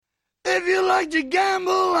If you like to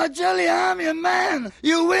gamble, I tell you I'm your man.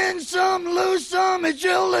 You win some, lose some, it's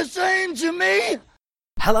all the same to me.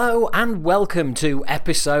 Hello and welcome to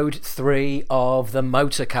episode 3 of the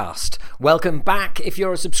Motorcast. Welcome back if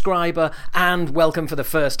you're a subscriber, and welcome for the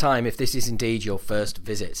first time if this is indeed your first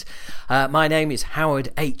visit. My name is Howard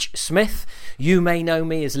H. Smith. You may know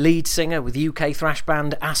me as lead singer with UK thrash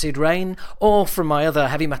band Acid Rain, or from my other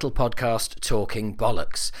heavy metal podcast, Talking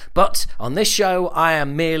Bollocks. But on this show, I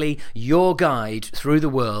am merely your guide through the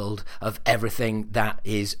world of everything that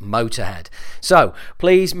is Motorhead. So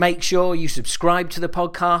please make sure you subscribe to the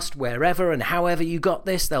podcast wherever and however you got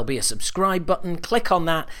this. There'll be a subscribe button. Click on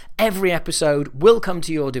that. Every episode will come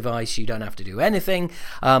to your device. You don't have to do anything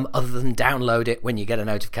other than download it when you get a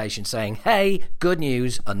notification saying, hey, good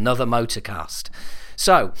news, another Motorcast.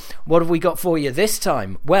 So what have we got for you this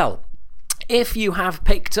time? Well, if you have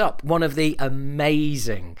picked up one of the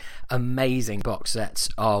amazing box sets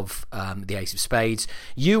of the Ace of Spades,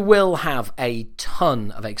 you will have a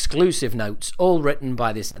ton of exclusive notes, all written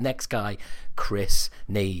by this next guy, Chris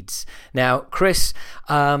Needs. Now, Chris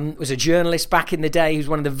was a journalist back in the day. He was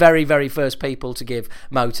one of the very, very first people to give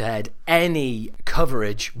Motorhead any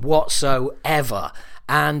coverage whatsoever,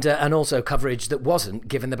 and also coverage that wasn't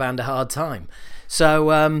giving the band a hard time.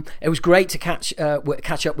 So it was great to catch up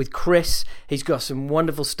with Chris. He's got some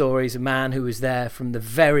wonderful stories, a man who was there from the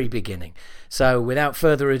very beginning. So without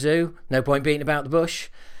further ado, no point beating about the bush.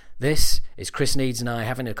 This is Chris Needs and I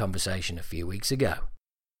having a conversation a few weeks ago.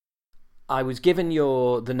 I was given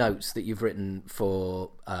the notes that you've written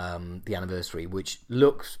for the anniversary, which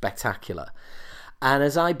look spectacular. And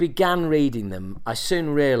as I began reading them, I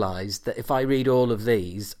soon realised that if I read all of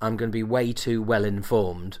these, I'm going to be way too well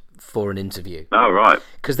informed for an interview. Oh, right.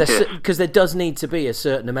 Because there does need to be a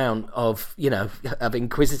certain amount of, of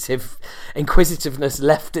inquisitiveness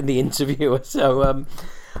left in the interviewer. So,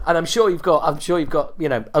 and I'm sure you've got,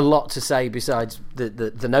 a lot to say besides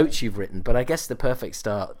the notes you've written. But I guess the perfect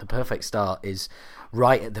start is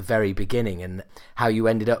right at the very beginning, and how you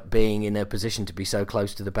ended up being in a position to be so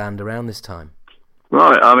close to the band around this time.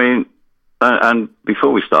 Right, I mean, and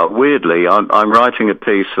before we start, weirdly, I'm writing a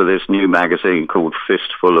piece for this new magazine called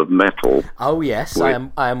Fistful of Metal. Oh, yes, I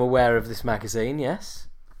am aware of this magazine, yes.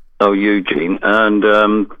 Oh, Eugene, and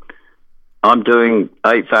I'm doing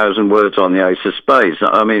 8,000 words on the Ace of Spades.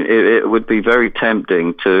 I mean, it would be very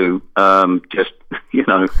tempting to just,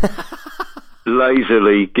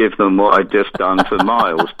 lazily give them what I'd just done for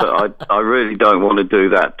Miles, but I really don't want to do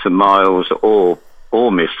that to Miles or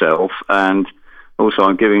myself, and also,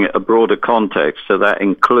 I'm giving it a broader context, so that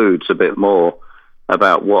includes a bit more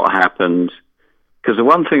about what happened. Because the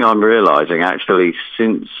one thing I'm realising, actually,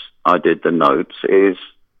 since I did the notes, is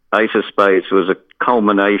Ace of Spades was a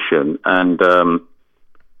culmination and a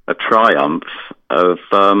triumph of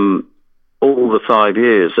all the 5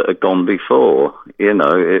 years that had gone before.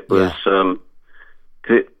 It was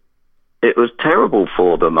it was terrible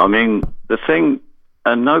for them. I mean, the thing,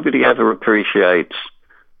 and nobody ever appreciates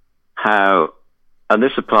how. And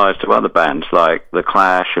this applies to other bands like The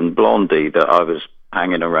Clash and Blondie that I was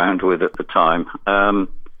hanging around with at the time.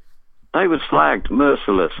 They were slagged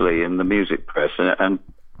mercilessly in the music press. And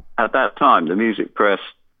at that time, the music press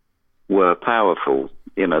were powerful.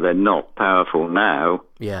 They're not powerful now.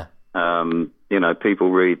 Yeah.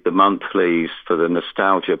 People read the monthlies for the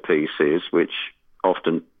nostalgia pieces, which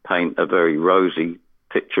often paint a very rosy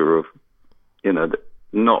picture of,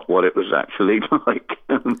 not what it was actually like.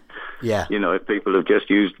 Yeah. If people have just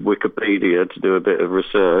used Wikipedia to do a bit of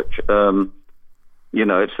research,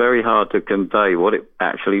 it's very hard to convey what it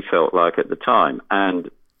actually felt like at the time.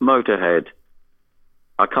 And Motorhead,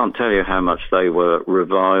 I can't tell you how much they were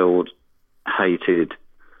reviled, hated,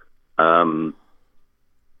 and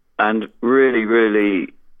really,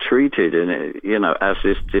 really treated as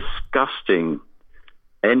this disgusting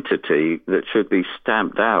entity that should be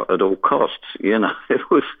stamped out at all costs. It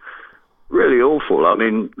was really awful. I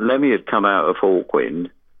mean, Lemmy had come out of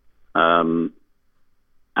Hawkwind, and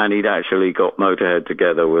he'd actually got Motorhead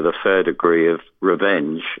together with a fair degree of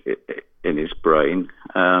revenge in his brain,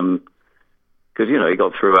 because he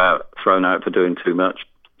got thrown out for doing too much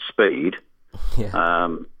speed. Yeah.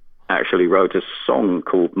 Actually wrote a song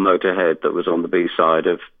called Motorhead that was on the B-side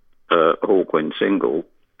of Hawkwind single,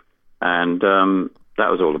 and that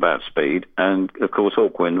was all about speed. And of course,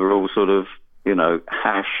 Hawkwind were all sort of,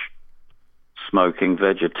 hash smoking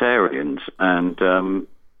vegetarians. And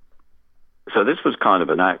so this was kind of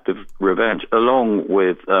an act of revenge, along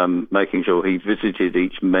with making sure he visited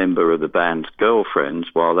each member of the band's girlfriends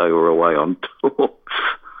while they were away on tour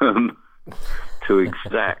to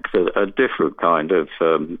exact a different kind of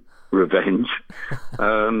revenge.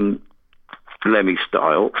 Lemmy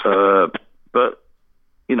style. But,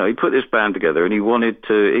 you know, he put this band together and he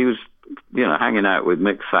was, you know, hanging out with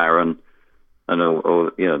Mick Farron and,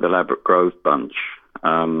 or you know, the Ladbroke Grove bunch,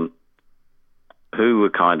 who were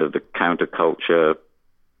kind of the counterculture,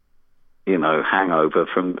 you know, hangover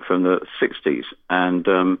from the 60s. And,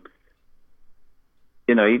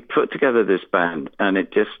 you know, he put together this band and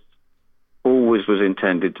it just always was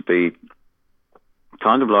intended to be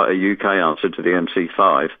kind of like a UK answer to the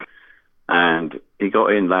MC5. And he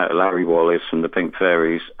got in Larry Wallace from the Pink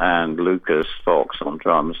Fairies and Lucas Fox on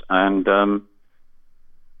drums. And,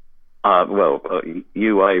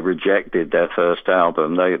 UA rejected their first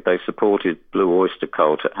album. They supported Blue Oyster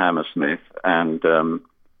Cult at Hammersmith and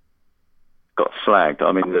got slagged.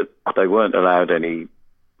 I mean, they weren't allowed any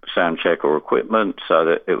sound check or equipment, so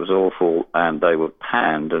that it was awful, and they were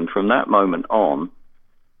panned. And from that moment on,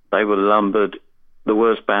 they were lumbered the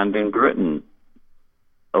worst band in Britain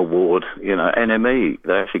award, you know, NME.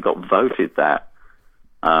 They actually got voted that.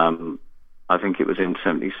 I think it was in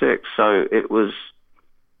 76. So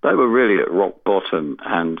they were really at rock bottom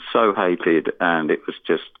and so hated, and it was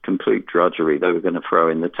just complete drudgery. They were going to throw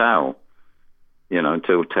in the towel, you know,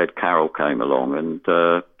 until Ted Carroll came along and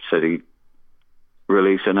said he'd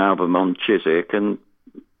release an album on Chiswick, and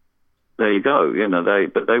there you go. You know,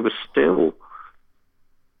 they were still,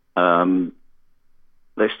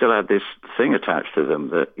 they still had this thing attached to them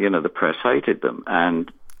that, you know, the press hated them.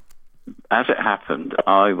 And as it happened,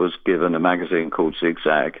 I was given a magazine called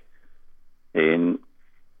Zigzag in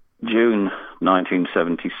June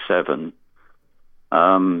 1977.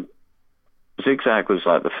 Zigzag was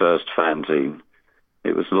like the first fanzine.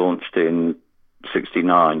 It was launched in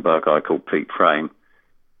 69 by a guy called Pete Frame,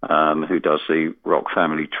 who does the Rock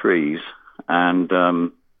Family Trees.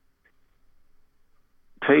 And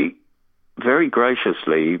Pete, very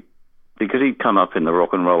graciously, because he'd come up in the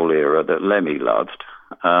rock and roll era that Lemmy loved,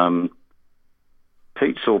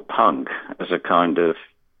 Pete saw punk as a kind of,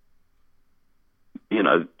 you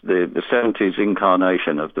know, the 70s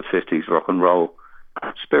incarnation of the 50s rock and roll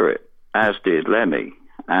spirit, as did Lemmy.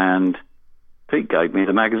 And Pete gave me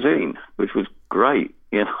the magazine, which was great,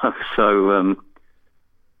 you know. So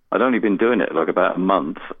I'd only been doing it like about a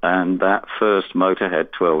month, and that first Motorhead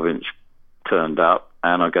 12-inch turned up,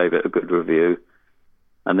 and I gave it a good review.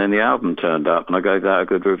 And then the album turned up, and I gave that a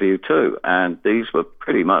good review too. And these were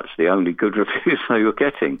pretty much the only good reviews they were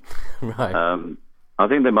getting. Right. I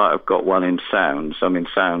think they might have got one in Sounds. I mean,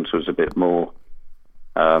 Sounds was a bit more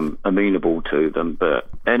amenable to them, but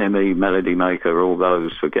NME, Melody Maker, all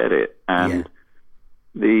those, forget it. And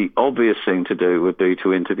the obvious thing to do would be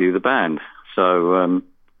to interview the band. So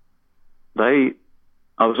I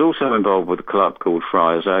was also involved with a club called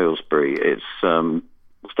Friars Aylesbury. It's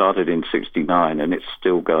started in 69 and it's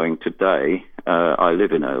still going today. I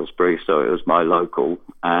live in Aylesbury, so it was my local.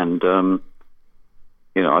 And,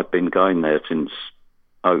 you know, I've been going there since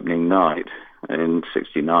opening night in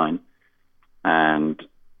 69. And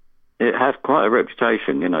it has quite a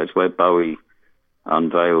reputation. You know, it's where Bowie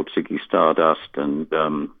unveiled Ziggy Stardust and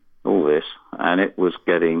all this. And it was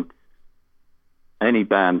getting any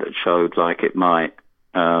band that showed like it might,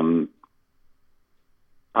 I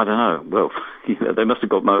don't know. Well, you know, they must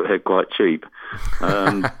have got Motorhead quite cheap.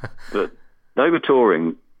 But they were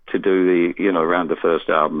touring to do the, you know, around the first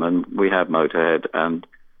album, and we had Motorhead, and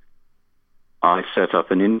I set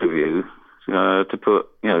up an interview to put,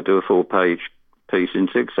 you know, do a 4-page piece in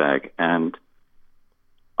Zigzag, and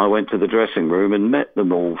I went to the dressing room and met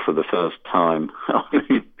them all for the first time. I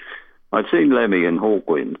mean, I'd seen Lemmy and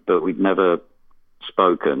Hawkwind, but we'd never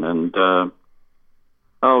spoken, and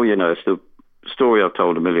you know, it's the story I've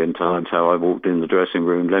told a million times, how I walked in the dressing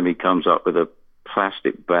room. Lemmy comes up with a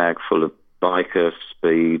plastic bag full of biker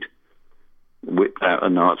speed, whipped out a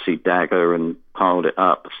Nazi dagger and piled it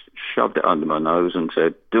up, shoved it under my nose and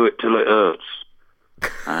said, "Do it till it hurts."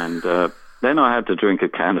 And then I had to drink a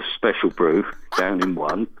can of Special Brew down in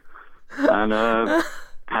one. And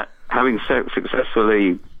having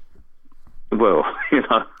successfully, well, you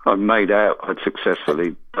know, I made out I'd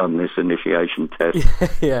successfully done this initiation test.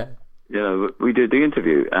 Yeah. You know, we did the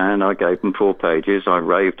interview, and I gave them 4 pages. I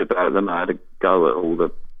raved about them. I had a go at all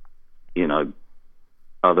the, you know,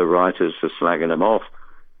 other writers for slagging them off.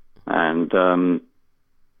 And,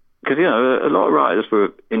 because, you know, a lot of writers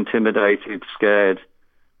were intimidated, scared,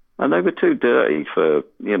 and they were too dirty for,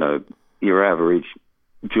 you know, your average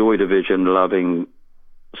Joy Division loving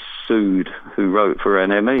Sood who wrote for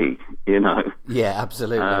NME, you know. Yeah,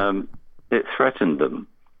 absolutely. It threatened them.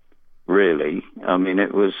 Really, I mean,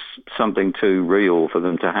 it was something too real for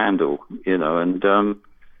them to handle, you know, and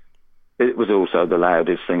it was also the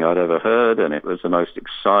loudest thing I'd ever heard, and it was the most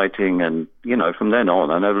exciting. And, from then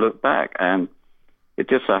on, I never looked back. And it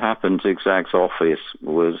just so happened Zigzag's office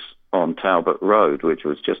was on Talbot Road, which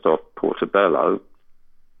was just off Portobello.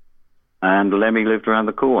 And Lemmy lived around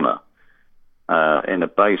the corner in a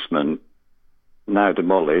basement, now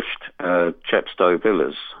demolished, Chepstow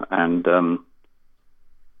Villas. And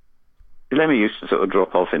Lemmy used to sort of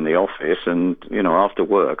drop off in the office, and, after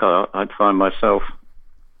work, I'd find myself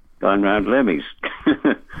going round Lemmy's,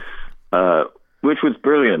 which was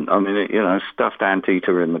brilliant. I mean, stuffed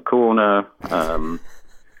anteater in the corner,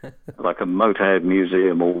 like a Motorhead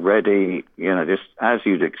museum already, just as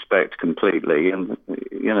you'd expect completely. And,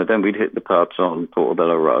 then we'd hit the pubs on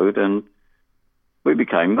Portobello Road and we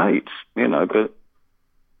became mates, but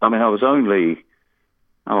I mean, I was only,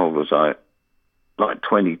 how old was I? Like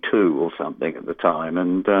 22 or something at the time.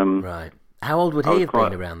 And right. How old would he have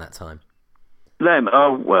been around that time? Lem,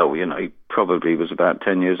 he probably was about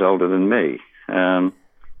 10 years older than me. But,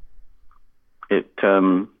 I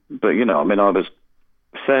mean, I was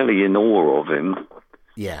fairly in awe of him.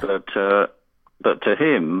 Yeah. But to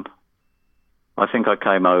him, I think I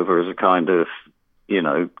came over as a kind of,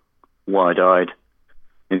 wide-eyed,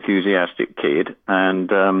 enthusiastic kid,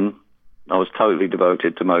 and I was totally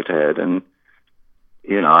devoted to Motorhead, and,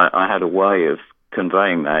 I had a way of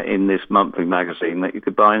conveying that in this monthly magazine that you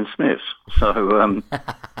could buy in Smith's. So,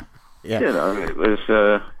 yeah. It was,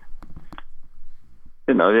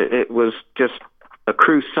 it was just a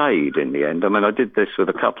crusade in the end. I mean, I did this with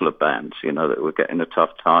a couple of bands, that were getting a tough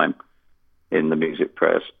time in the music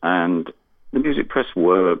press. And the music press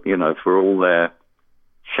were, for all their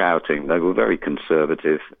shouting, they were very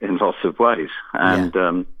conservative in lots of ways.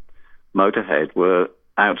 And Motorhead were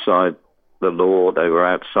outside the law. They were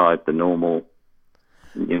outside the normal,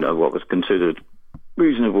 what was considered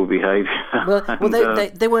reasonable behaviour. Well,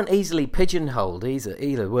 they weren't easily pigeonholed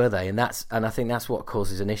either, were they? And I think that's what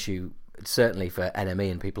causes an issue, certainly for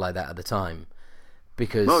NME and people like that at the time.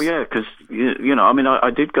 Because because I mean, I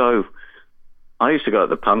did go. I used to go to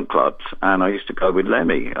the punk clubs, and I used to go with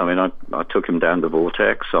Lemmy. I mean, I took him down to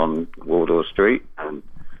Vortex on Wardour Street and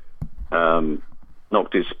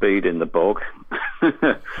knocked his speed in the bog.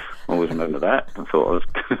 Always remember that. I thought I was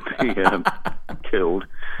going to be killed.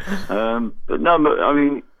 But no, I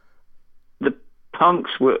mean, the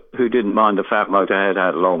punks who didn't mind the fact Motorhead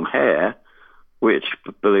had long hair, which,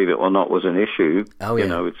 believe it or not, was an issue. Oh,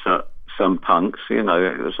 yeah. With some punks, it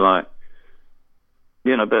was like,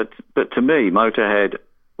 but to me, Motorhead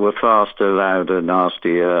were faster, louder,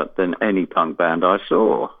 nastier than any punk band I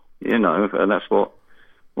saw, and that's what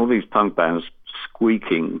all these punk bands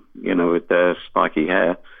squeaking, with their spiky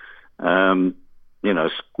hair,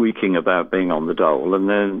 squeaking about being on the dole, and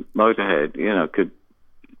then Motorhead, could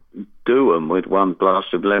do them with one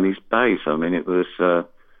blast of Lemmy's bass. I mean, it was,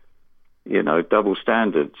 double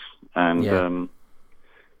standards. And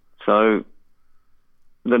so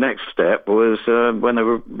the next step was when they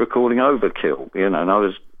were recording Overkill, and I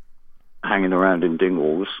was hanging around in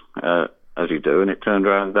Dingwalls, as you do, and it turned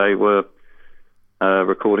around they were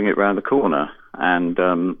recording it round the corner. And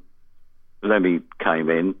Lemmy came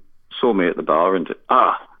in, saw me at the bar, and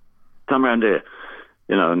come round here.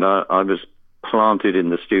 And I was planted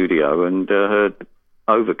in the studio and heard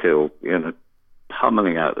Overkill,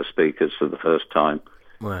 pummeling out the speakers for the first time.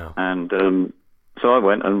 Wow. And so I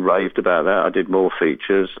went and raved about that. I did more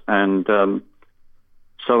features, and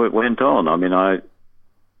so it went on. I mean,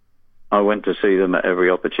 I went to see them at every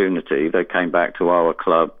opportunity. They came back to our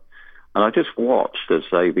club, and I just watched as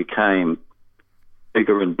they became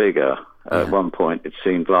bigger and bigger. At one point, it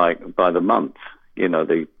seemed like by the month,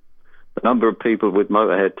 the number of people with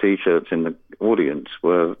Motorhead T-shirts in the audience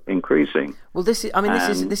were increasing. Well, this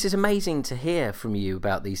is amazing to hear from you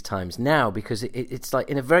about these times now, because it's like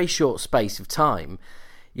in a very short space of time.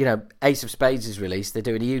 Ace of Spades is released. They're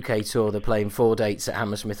doing a UK tour. They're playing 4 dates at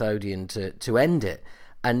Hammersmith Odeon to end it,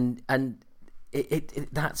 and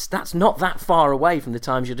that's not that far away from the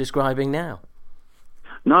times you're describing now.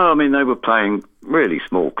 No, I mean, they were playing really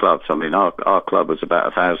small clubs. I mean, our club was about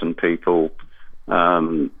 1,000 people.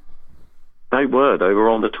 They were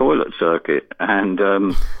on the toilet circuit, and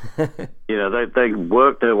they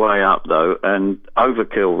worked their way up though, and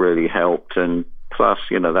Overkill really helped, and plus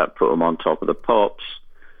that put them on top of the Pops.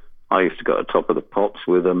 I used to go to top of the Pops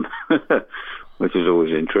with them, which is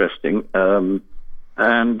always interesting. And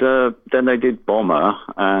then they did Bomber,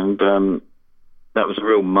 and that was a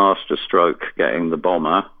real master stroke getting the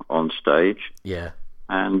Bomber on stage. Yeah,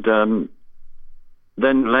 and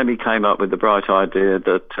then Lemmy came up with the bright idea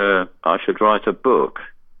that I should write a book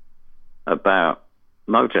about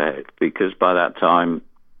Motorhead, because by that time,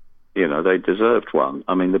 they deserved one.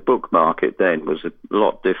 I mean, the book market then was a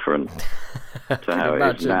lot different to how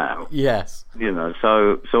it is now. Yes.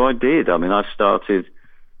 So I did. I mean, I started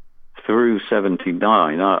through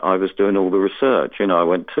 79. I was doing all the research. I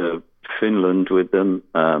went to Finland with them,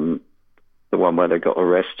 the one where they got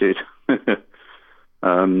arrested.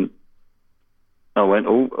 I went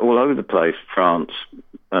all over the place, France,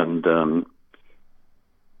 and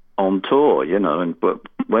on tour, but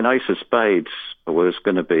when Ace of Spades was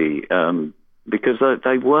going to be, because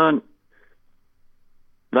they weren't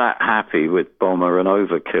that happy with Bomber and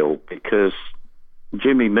Overkill, because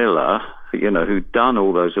Jimmy Miller, who'd done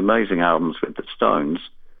all those amazing albums with the Stones,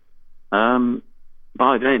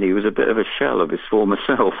 by then he was a bit of a shell of his former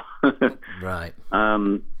self. Right.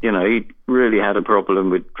 He really had a problem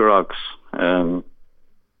with drugs,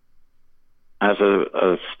 as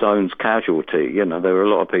a Stones casualty. There were a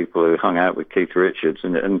lot of people who hung out with Keith Richards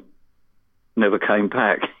and never came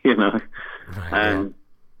back, Right, and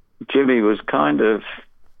Jimmy was kind of,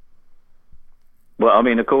 well, I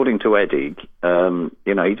mean, according to Eddie,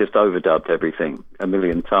 he just overdubbed everything a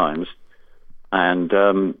million times and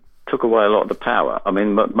took away a lot of the power. I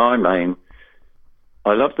mean,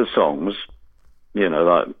 I love the songs,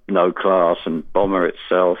 like No Class and Bomber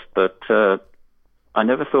itself, but I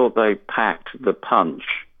never thought they packed the punch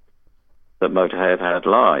that Motorhead had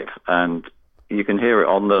live. And you can hear it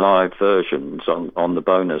on the live versions, on the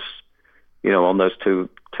bonus, on those two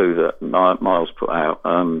that Miles put out,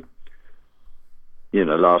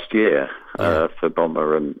 last year for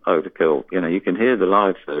Bomber and Overkill. You can hear the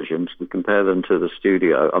live versions and compare them to the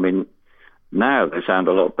studio. I mean, now they sound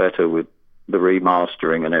a lot better with the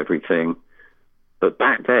remastering and everything. But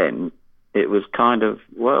back then, it was kind of,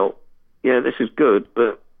 well, yeah, this is good,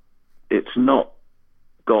 but it's not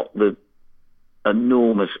got the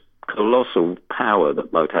enormous, colossal power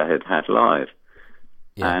that Motorhead had live.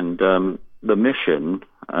 Yeah. And the Mission,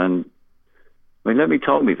 and I mean, Lemmy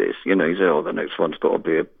told me this, he said, the next one's got to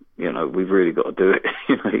be we've really got to do it.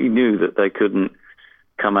 He knew that they couldn't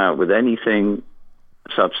come out with anything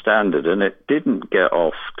substandard, and it didn't get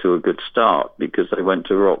off to a good start because they went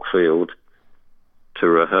to Rockfield to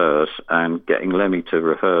rehearse, and getting Lemmy to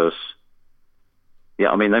rehearse,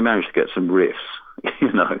 I mean, they managed to get some riffs,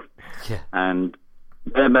 Yeah. And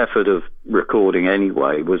their method of recording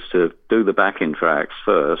anyway was to do the backing tracks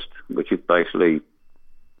first, which is basically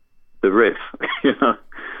the riff,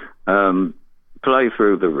 play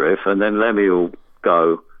through the riff, and then Lemmy will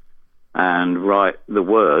go and write the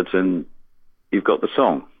words, and you've got the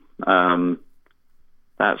song.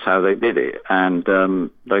 That's how they did it. And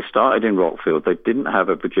they started in Rockfield. They didn't have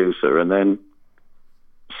a producer, and then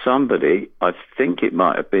somebody, I think it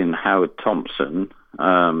might have been Howard Thompson,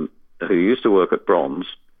 who used to work at Bronze,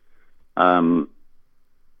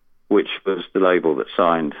 which was the label that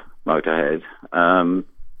signed Motorhead,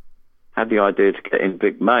 had the idea to get in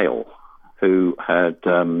Vic Mail, who had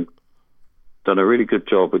done a really good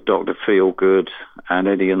job with Dr. Feelgood and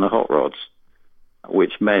Eddie and the Hot Rods,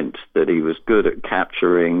 which meant that he was good at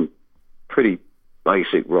capturing pretty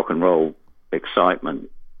basic rock and roll excitement,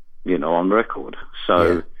 on record.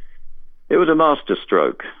 So it was a master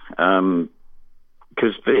stroke,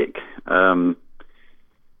 because Vic, I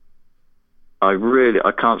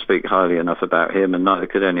can't speak highly enough about him, and neither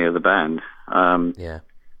could any of the band. And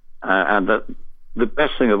the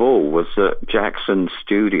best thing of all was that Jackson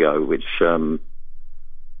Studio, which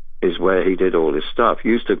is where he did all his stuff,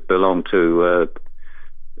 used to belong to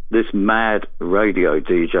this mad radio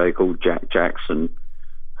DJ called Jack Jackson,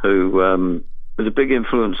 who was a big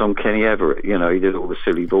influence on Kenny Everett. He did all the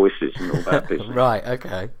silly voices and all that business. Right,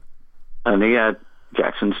 okay. And he had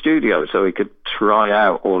Jackson Studio, so he could try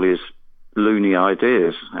out all his loony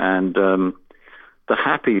ideas. And the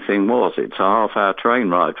happy thing was, it's a half-hour train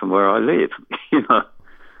ride from where I live,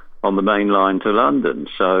 on the main line to London.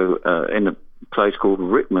 So in a place called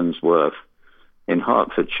Rickmansworth in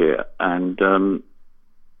Hertfordshire. And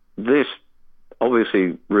this,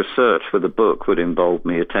 obviously, research for the book would involve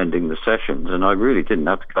me attending the sessions, and I really didn't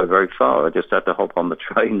have to go very far. I just had to hop on the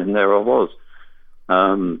train, and there I was.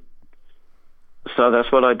 So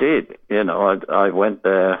that's what I did. I went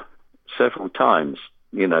there several times.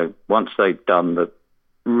 Once they'd done the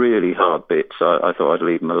really hard bits, I thought I'd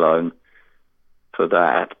leave them alone for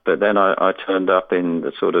that. But then I turned up in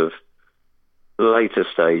the sort of later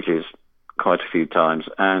stages quite a few times,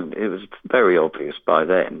 and it was very obvious by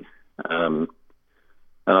then. And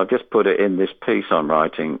I've just put it in this piece I'm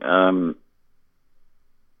writing.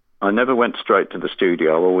 I never went straight to the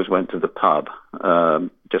studio. I always went to the pub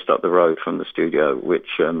just up the road from the studio,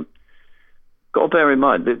 which, got to bear in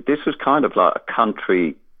mind, this was kind of like a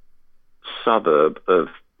country suburb of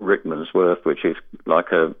Rickmansworth, which is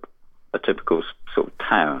like a typical sort of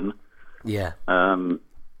town. Yeah.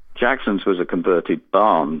 Jackson's was a converted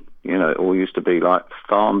barn. You know, it all used to be like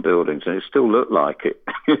farm buildings, and it still looked like it.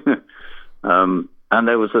 And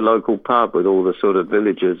there was a local pub with all the sort of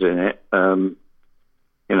villagers in it.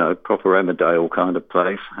 You know, proper Emmerdale kind of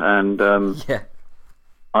place. And Yeah.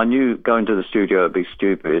 I knew going to the studio would be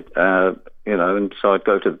stupid. You know, and so I'd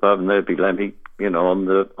go to the pub, and there'd be Lemmy, you know, on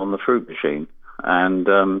the fruit machine. And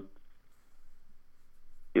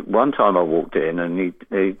one time I walked in, and he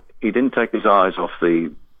didn't take his eyes off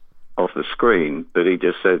the screen, but he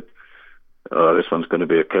just said, "Oh, this one's going to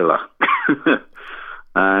be a killer."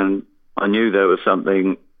 And I knew there was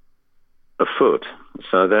something afoot.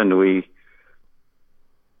 So then a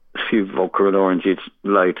few vodka and oranges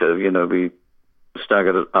later, you know, we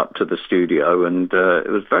staggered up to the studio, and it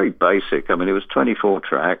was very basic. I mean, it was 24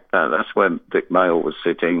 track. That's where Vic Mail was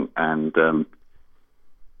sitting, and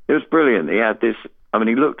it was brilliant. He had this, I mean,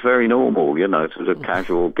 he looked very normal, you know, sort of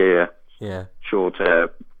casual gear, Yeah. short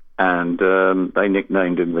hair, and they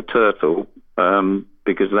nicknamed him the Turtle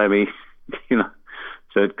because Lemmy, you know,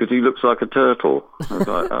 said, because he looks like a turtle. I was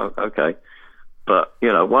like, oh, okay. But,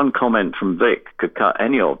 you know, one comment from Vic could cut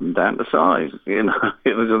any of them down to size, you know.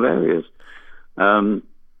 It was hilarious. And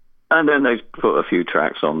then they put a few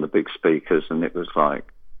tracks on the big speakers, and it was like,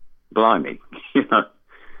 blimey, you know.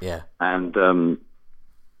 Yeah. And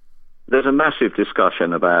there's a massive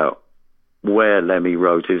discussion about where Lemmy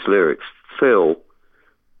wrote his lyrics. Phil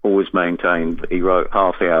always maintained that he wrote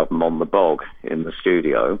half the album on the bog in the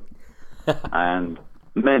studio. And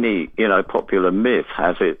many, you know, popular myth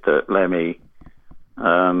has it that Lemmy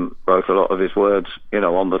wrote a lot of his words, you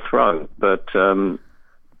know, on the throne. But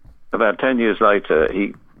about 10 years later,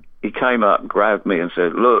 he came up, grabbed me and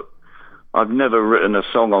said, "Look, I've never written a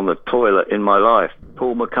song on the toilet in my life.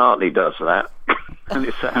 Paul McCartney does that." And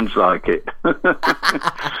it sounds like it.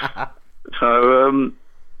 So,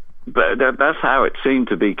 but that's how it seemed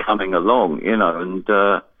to be coming along, you know. And,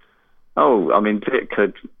 I mean, Vic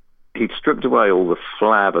he'd stripped away all the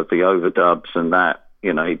flab of the overdubs and that,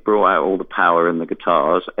 you know, he brought out all the power in the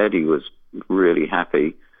guitars. Eddie was really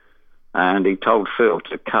happy. And he told Phil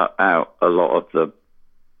to cut out a lot of the,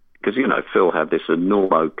 because, you know, Phil had this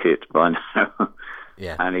Enormo kit by now.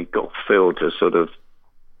 Yeah. And he got Phil to sort of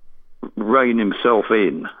rein himself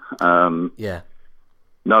in. Yeah.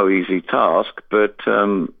 No easy task, but,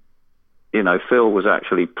 you know, Phil was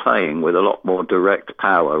actually playing with a lot more direct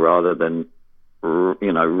power rather than,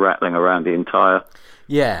 you know, rattling around the entire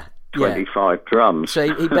 25 drums.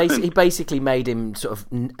 So he basically made him sort of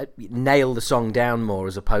nail the song down more,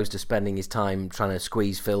 as opposed to spending his time trying to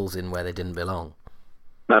squeeze fills in where they didn't belong.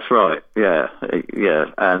 That's right, yeah.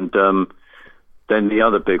 And then the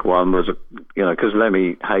other big one was, you know, because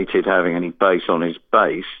Lemmy hated having any bass on his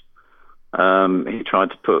bass, he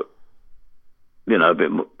tried to put, you know, a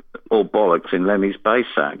bit more bollocks in Lemmy's bass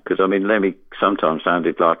sound, because, I mean, Lemmy sometimes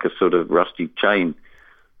sounded like a sort of Rusty Chain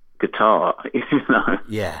guitar, you know.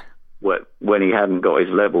 Yeah. When he hadn't got his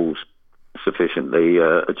levels sufficiently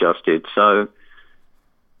adjusted. So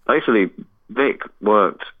basically, Vic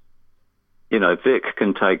worked, you know, Vic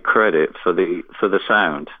can take credit for the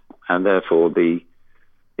sound, and therefore the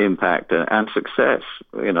impact and success,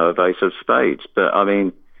 you know, of Ace of Spades. But, I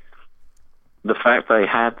mean, the fact they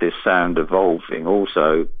had this sound evolving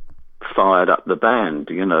also fired up the band.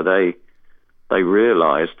 You know, they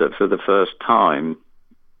realized that for the first time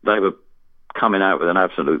they were coming out with an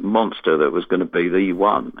absolute monster that was going to be the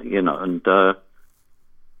one, you know, and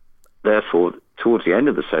therefore towards the end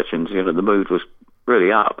of the sessions, you know, the mood was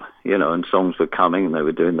really up, you know, and songs were coming, and they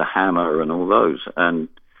were doing the Hammer and all those, and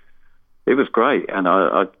it was great. And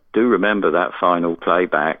I do remember that final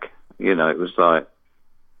playback, you know, it was like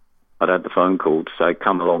I'd had the phone call to say,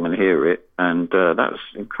 come along and hear it, and that was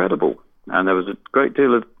incredible. And there was a great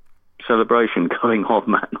deal of celebration going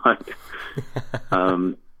on that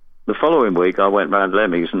night. The following week, I went round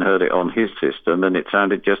Lemmy's and heard it on his system, and it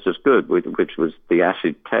sounded just as good, which was the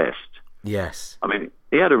Acid Test. Yes. I mean,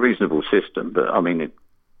 he had a reasonable system, but I mean, it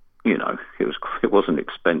wasn't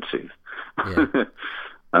expensive. Yeah.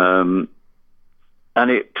 And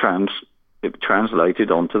it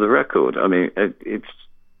translated onto the record. I mean,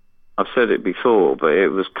 I've said it before, but it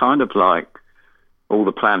was kind of like all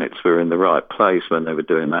the planets were in the right place when they were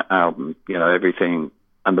doing that album. You know, everything,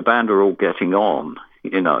 and the band were all getting on,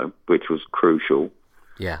 you know, which was crucial.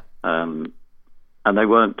 Yeah. And they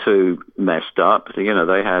weren't too messed up. You know,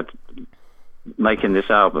 they had making this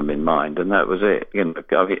album in mind, and that was it. You know,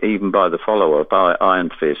 I mean, even by the follow-up, by Iron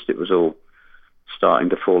Fist, it was all starting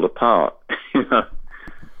to fall apart, you know,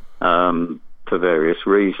 for various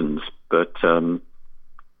reasons. But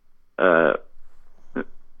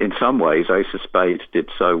in some ways, Ace of Spades did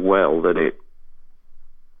so well that it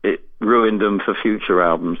ruined them for future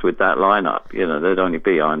albums with that lineup. There'd only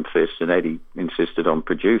be Iron Fist, and Eddie insisted on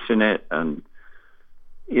producing it, and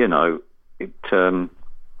I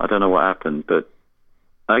don't know what happened, but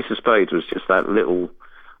Ace of Spades was just that little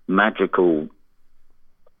magical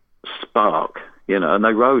spark, and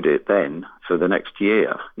they rode it then for the next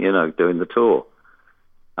year, doing the tour.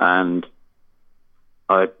 And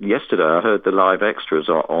yesterday I heard the live extras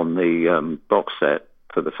on the box set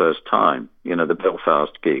for the first time, the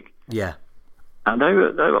Belfast gig. Yeah. And they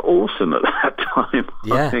were awesome at that time.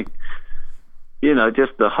 Yeah. I think,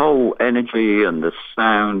 just the whole energy and the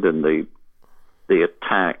sound and the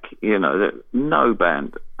attack, no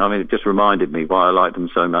band. I mean, it just reminded me why I liked them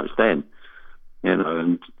so much then,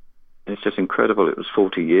 and it's just incredible. It was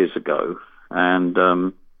 40 years ago. And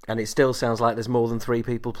it still sounds like there's more than 3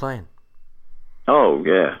 people playing. Oh,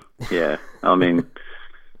 yeah. I mean,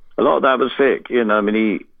 a lot of that was Vic, I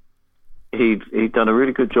mean, he'd done a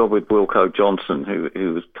really good job with Wilco Johnson,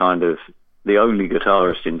 who was kind of the only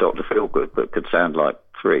guitarist in Dr. Feelgood but could sound like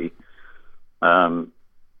 3. So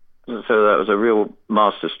that was a real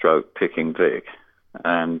masterstroke picking Vic.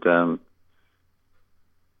 And,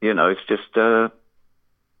 it's just,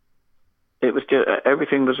 it was just,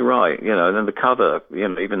 everything was right, and then the cover,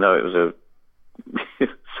 even though it was a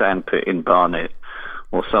sandpit in Barnet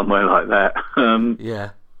or somewhere like that,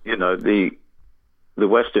 yeah. The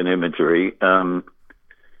Western imagery, but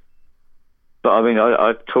I mean,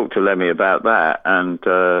 I talked to Lemmy about that, and,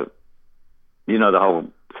 the whole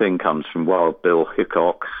thing comes from Wild Bill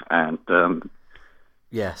Hickok, and,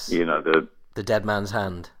 yes, the Dead Man's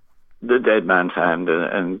Hand. The Dead Man's Hand,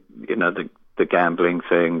 and the gambling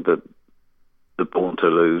thing, the Born to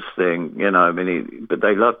Lose thing, I mean, but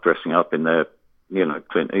they love dressing up in their,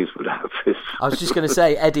 Clint Eastwood outfits. I was just going to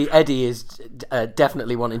say, Eddie is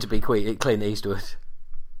definitely wanting to be Clint Eastwood.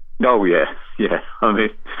 Oh, yeah. I mean,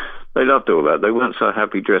 they loved all that. They weren't so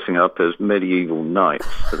happy dressing up as medieval knights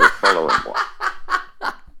for the following one.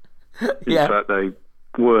 In fact, they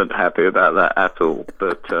weren't happy about that at all.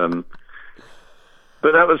 But that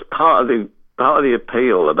was part of the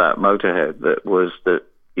appeal about Motorhead. That was that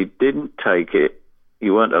you didn't take it.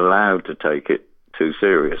 You weren't allowed to take it too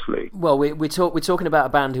seriously. Well, we're talking about a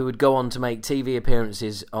band who would go on to make TV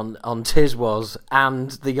appearances on Tiswas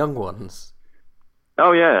and The Young Ones.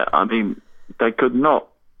 Oh yeah, I mean, they could not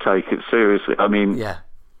take it seriously. I mean, yeah,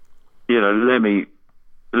 Lemmy's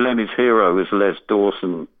hero was Les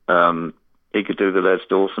Dawson. He could do the Les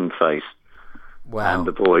Dawson face. Wow. And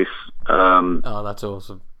the voice. Oh, that's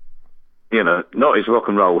awesome. Not his rock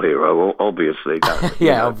and roll hero, obviously.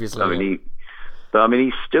 Yeah, obviously. I mean,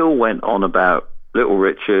 he still went on about Little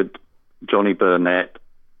Richard, Johnny Burnett,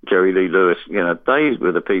 Jerry Lee Lewis. They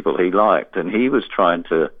were the people he liked, and he was trying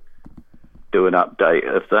to do an update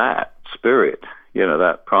of that spirit,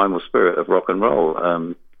 that primal spirit of rock and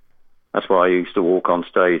roll. That's why I used to walk on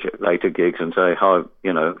stage at later gigs and say, hi,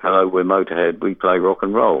 hello, we're Motorhead, we play rock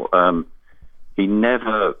and roll. He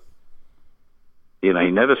never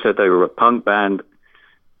said they were a punk band.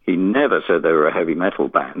 He never said they were a heavy metal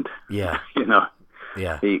band. Yeah.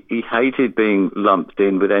 Yeah. He hated being lumped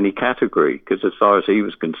in with any category, because as far as he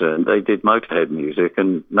was concerned, they did Motorhead music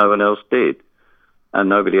and no one else did. And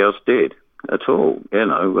nobody else did at all.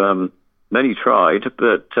 Many tried,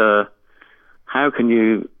 but how can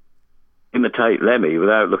you imitate Lemmy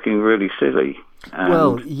without looking really silly?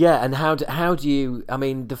 Well, yeah, and how do you? I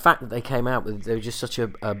mean, the fact that they came out with, they were just such a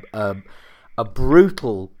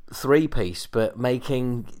brutal 3-piece, but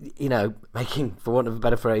making, for want of a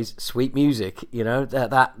better phrase, sweet music.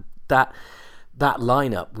 That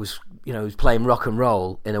lineup was, was playing rock and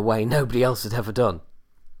roll in a way nobody else had ever done.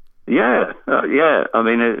 Yeah. I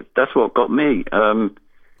mean, that's what got me,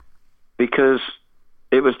 because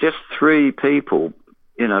it was just 3 people,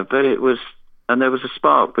 but it was, and there was a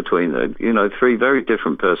spark between them, 3 very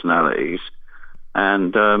different personalities,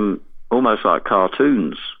 and almost like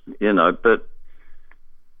cartoons, but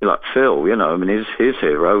like Phil, I mean, his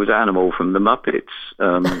hero was Animal from the Muppets.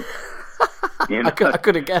 I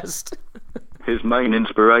could have guessed. His main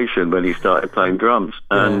inspiration when he started playing drums,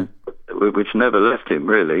 and which never left him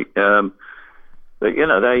really. But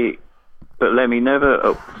Lemmy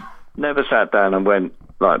never sat down and went,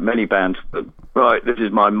 like many bands, right, this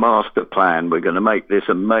is my master plan, we're going to make this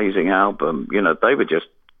amazing album. They were just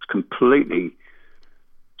completely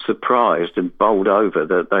surprised and bowled over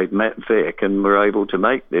that they'd met Vic and were able to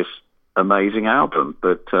make this amazing album.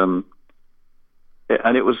 But and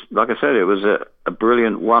it was, like I said, it was a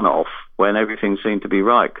brilliant one-off when everything seemed to be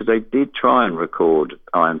right, because they did try and record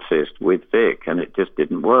Iron Fist with Vic and it just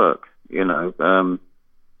didn't work.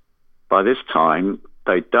 By this time,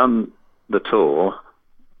 they'd done the tour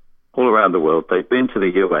all around the world. They'd been to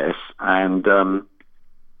the US, and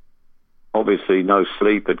obviously No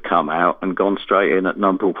Sleep had come out and gone straight in at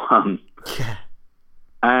number one. Yeah.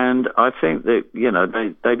 And I think that,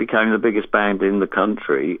 they became the biggest band in the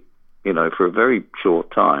country, for a very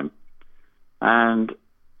short time. And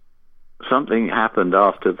something happened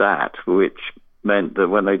after that, which meant that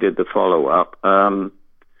when they did the follow-up,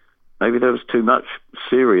 maybe there was too much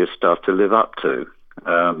serious stuff to live up to.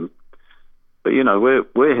 But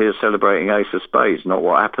we're here celebrating Ace of Spades, not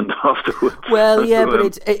what happened afterwards. Well, yeah,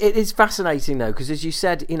 but it is fascinating though, because as you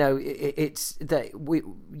said, it's that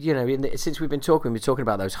since we've been talking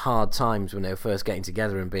about those hard times when they were first getting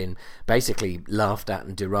together and being basically laughed at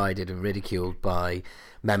and derided and ridiculed by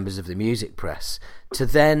members of the music press, to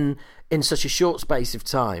then in such a short space of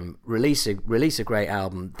time release a great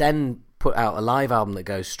album, then put out a live album that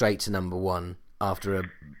goes straight to number one after a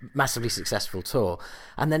massively successful tour,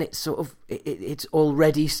 and then it's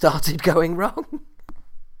already started going wrong.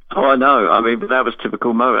 Oh, I know. I mean, but that was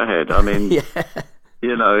typical Motorhead. I mean,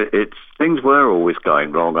 yeah. Things were always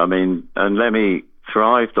going wrong. I mean, and Lemmy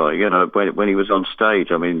thrived on it. When he was on stage,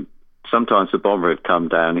 I mean, sometimes the bomber would come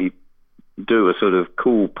down, he'd do a sort of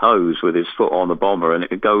cool pose with his foot on the bomber, and it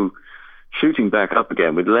would go shooting back up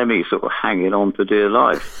again with Lemmy sort of hanging on for dear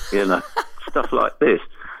life, stuff like this.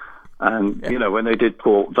 And, when they did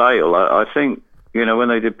Port Vale, I think, when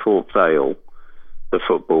they did Port Vale, the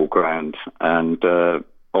football ground, and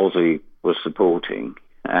Ozzy was supporting,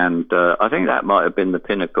 and I think that might have been the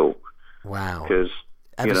pinnacle. Wow. Because,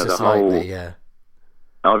 Ever so the slightly, whole... yeah.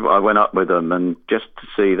 I went up with them, and just to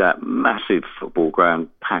see that massive football ground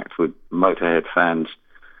packed with Motorhead fans.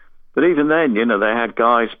 But even then, they had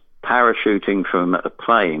guys parachuting from a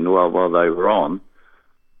plane while they were on,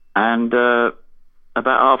 and...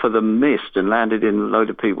 about half of them missed and landed in a load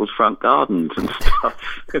of people's front gardens and stuff.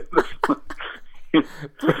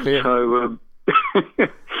 So,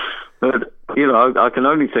 but, I can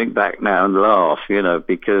only think back now and laugh,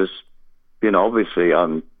 because, obviously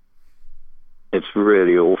it's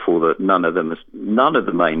really awful that none of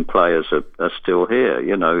the main players are still here.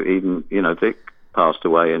 Even, Vic passed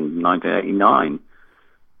away in 1989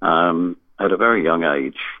 at a very young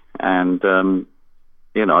age. And,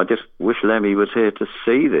 I just wish Lemmy was here to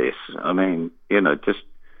see this. I mean,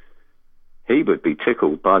 he would be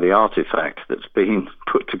tickled by the artifact that's been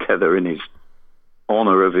put together in his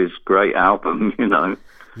honour of his great album,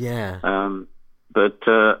 Yeah. But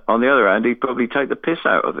on the other hand, he'd probably take the piss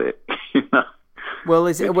out of it, Well,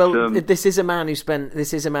 this is a man who spent.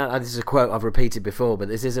 This is a quote I've repeated before, but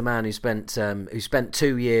this is a man who spent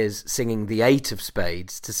 2 years singing the Eight of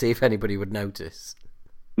Spades to see if anybody would notice.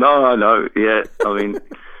 No, yeah. I mean,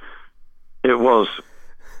 it was.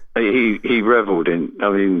 He revelled in. I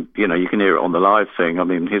mean, you can hear it on the live thing. I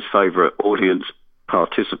mean, his favourite audience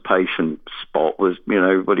participation spot was,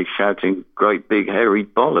 everybody shouting "Great big hairy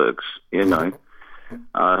bollocks,"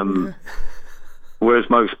 Whereas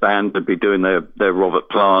most bands would be doing their Robert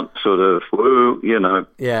Plant sort of woo,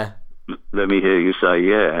 Yeah. Let me hear you say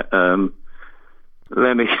yeah.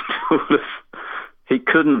 Let me sort of. He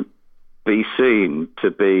couldn't be seen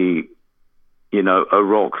to be, a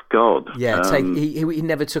rock god. Yeah, he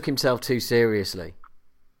never took himself too seriously.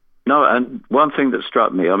 No, and one thing that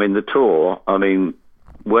struck me, I mean, the tour, I mean,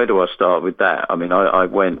 where do I start with that? I mean, I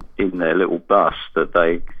went in their little bus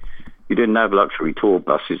that you didn't have luxury tour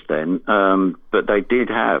buses then, but they did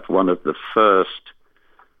have one of the first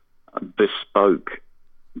bespoke,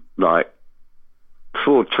 like,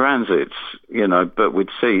 Ford Transits, but with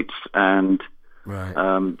seats. And right.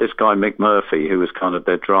 This guy, Mick Murphy, who was kind of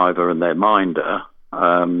their driver and their minder,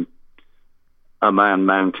 a man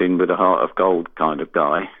mountain with a heart of gold kind of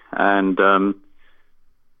guy, and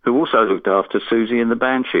who also looked after Susie and the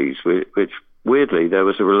Banshees, which weirdly there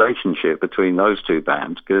was a relationship between those two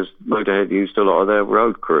bands because Motorhead used a lot of their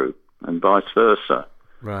road crew and vice versa.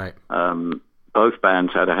 Right. Both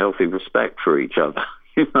bands had a healthy respect for each other,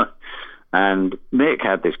 And Mick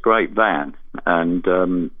had this great van,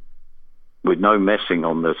 and with no messing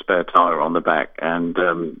on the spare tyre on the back, and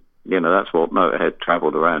that's what Motorhead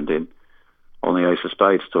travelled around in on the Ace of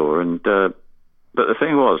Spades tour. And but the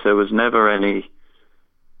thing was, there was never any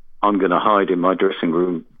I'm going to hide in my dressing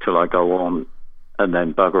room till I go on and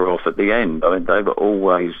then bugger off at the end. I mean,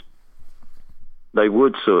 they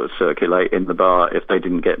would sort of circulate in the bar if they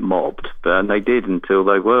didn't get mobbed, and they did until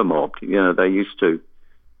they were mobbed. They used to.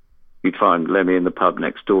 You'd find Lemmy in the pub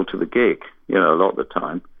next door to the gig, a lot of the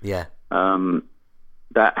time. Yeah.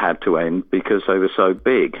 That had to end because they were so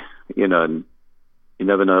big, and you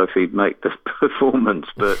never know if he'd make the performance.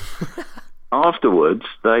 But afterwards,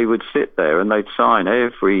 they would sit there and they'd sign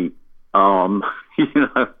every arm,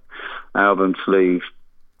 album sleeve,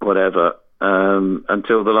 whatever,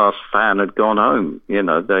 until the last fan had gone home.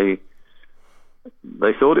 They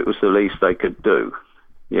thought it was the least they could do,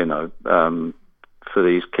 for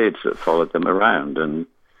these kids that followed them around. And,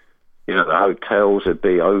 the hotels would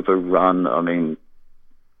be overrun. I mean,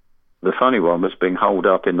 the funny one was being holed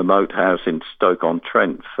up in the Moat House in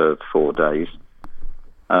Stoke-on-Trent for 4 days,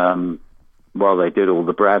 while they did all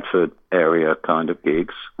the Bradford area kind of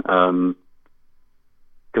gigs. Because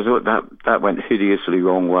that went hideously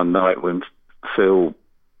wrong one night when Phil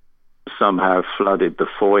somehow flooded the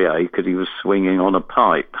foyer because he was swinging on a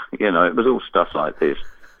pipe. It was all stuff like this.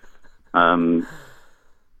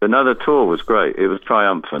 Another tour was great. It was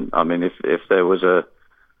triumphant. I mean, if there was a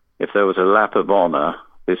lap of honour,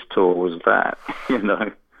 this tour was that.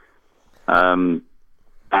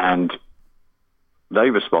 And they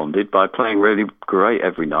responded by playing really great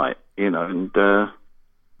every night. And it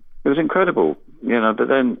was incredible. But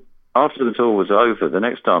then after the tour was over, the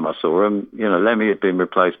next time I saw them, Lemmy had been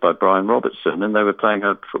replaced by Brian Robertson, and they were playing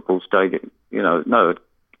a football stadium, a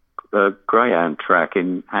Greyhound track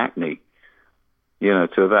in Hackney,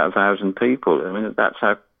 to about 1,000 people. I mean, that's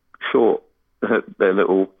how short their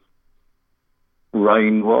little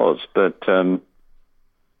reign was. But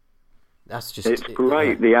that's just, it's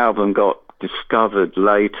great. The album got discovered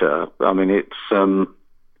later. I mean, it's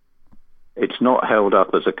not held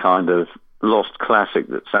up as a kind of lost classic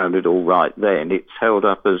that sounded all right then. It's held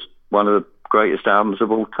up as one of the greatest albums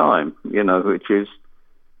of all time, which is,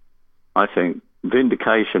 I think,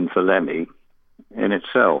 vindication for Lemmy in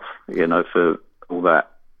itself, for all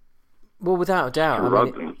that. Well, without a doubt.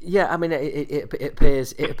 Struggling. It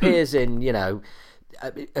appears in,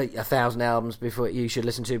 1,000 albums before you should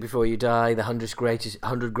listen to before you die, the 100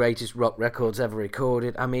 greatest rock records ever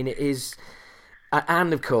recorded. I mean, it is.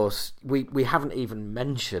 And of course, we haven't even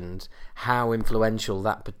mentioned how influential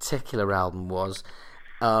that particular album was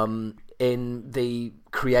in the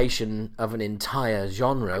creation of an entire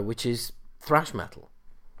genre, which is thrash metal.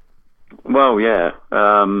 Well, yeah,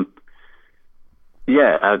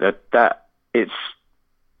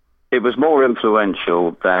 it was more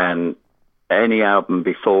influential than any album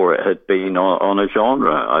before it had been on a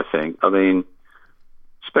genre, I think. I mean,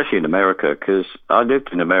 especially in America, because I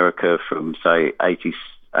lived in America from, say, 86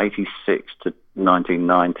 to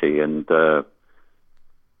 1990, and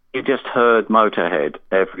you just heard Motorhead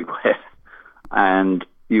everywhere. And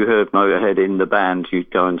you heard Motorhead in the bands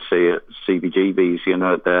you'd go and see at CBGB's,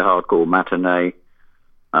 at their hardcore matinee.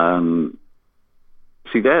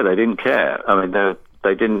 They didn't care. I mean,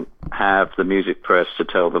 they didn't have the music press to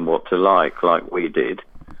tell them what to like we did.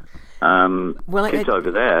 Kids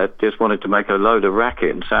over there just wanted to make a load of racket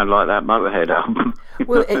and sound like that Motorhead album.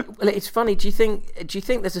 It's funny. Do you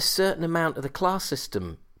think there's a certain amount of the class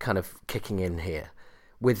system kind of kicking in here,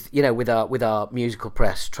 with our musical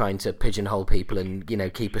press trying to pigeonhole people and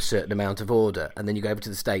keep a certain amount of order, and then you go over to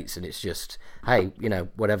the States and it's just, hey,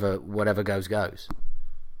 whatever goes.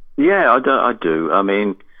 Yeah, I do. I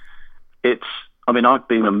mean, I've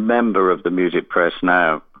been a member of the music press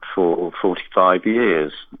now for 45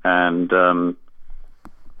 years, and I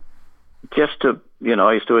used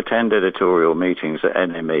to attend editorial meetings at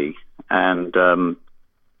NME, and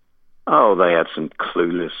they had some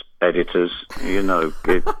clueless editors.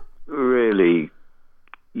 It really,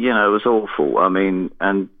 it was awful. I mean,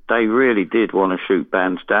 and they really did want to shoot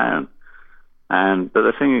bands down. But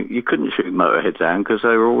the thing, you couldn't shoot Motorhead down because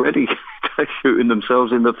they were already shooting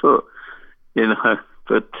themselves in the foot,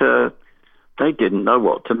 But they didn't know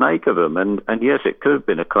what to make of them. And yes, it could have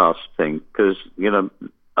been a class thing because,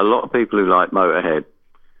 a lot of people who like Motorhead,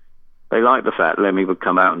 they like the fact Lemmy would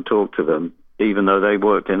come out and talk to them, even though they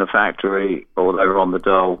worked in a factory or they were on the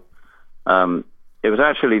dole. It was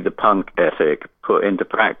actually the punk ethic put into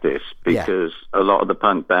practice because a lot of the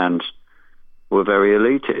punk bands were very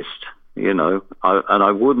elitist. And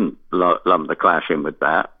I wouldn't lump the Clash in with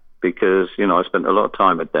that because, I spent a lot of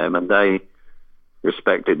time with them and they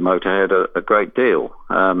respected Motorhead a great deal.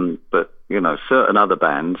 But, certain other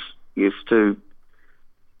bands used to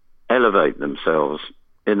elevate themselves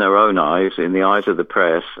in their own eyes, in the eyes of the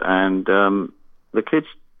press. And the kids,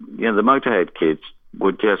 the Motorhead kids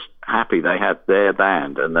were just happy they had their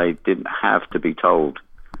band and they didn't have to be told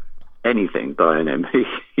anything by an MP,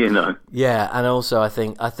 Yeah, and also I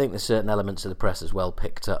think there's certain elements of the press as well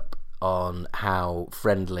picked up on how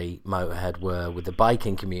friendly Motorhead were with the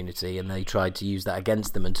biking community, and they tried to use that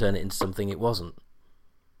against them and turn it into something it wasn't.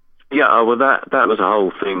 Yeah, well, that was a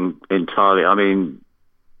whole thing entirely. I mean,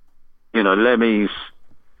 Lemmy's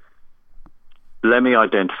Lemmy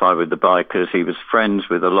identified with the bikers. He was friends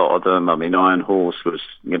with a lot of them. I mean, Iron Horse was,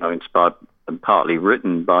 inspired and partly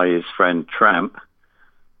written by his friend Tramp.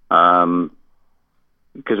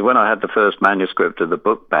 Because when I had the first manuscript of the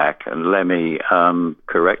book back and Lemmy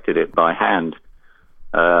corrected it by hand,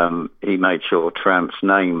 he made sure Tramp's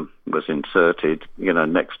name was inserted,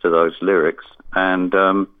 next to those lyrics. And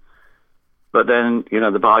but then,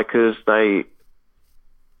 the bikers, they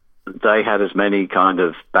had as many kind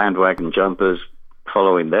of bandwagon jumpers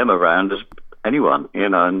following them around as anyone,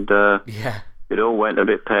 and it all went a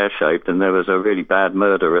bit pear-shaped, and there was a really bad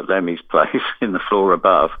murder at Lemmy's place in the floor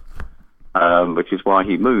above, which is why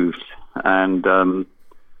he moved. And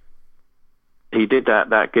he did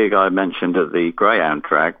that gig I mentioned at the Greyhound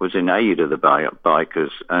track was in aid of the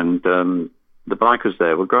bikers, and the bikers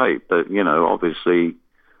there were great, but, obviously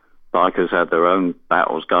bikers had their own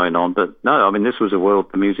battles going on. But no, I mean, this was a world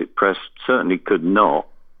the music press certainly could not.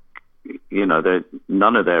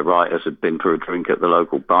 None of their writers had been for a drink at the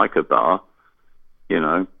local biker bar.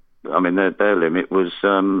 I mean, their limit was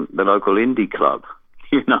the local indie club.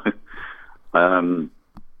 It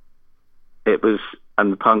was,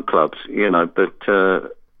 and the punk clubs. But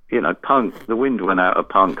punk. The wind went out of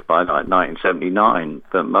punk by like 1979.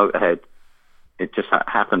 But Motorhead, it just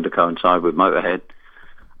happened to coincide with Motorhead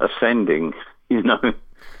ascending,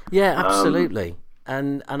 Yeah, absolutely.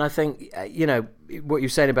 And I think, what you're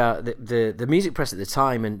saying about the music press at the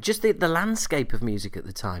time and just the landscape of music at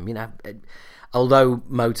the time, although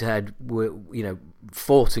Motorhead were,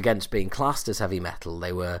 fought against being classed as heavy metal,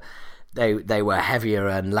 they were heavier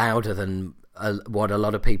and louder than what a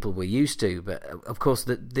lot of people were used to. But of course,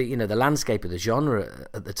 the landscape of the genre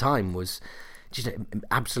at the time was just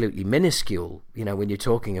absolutely minuscule, when you're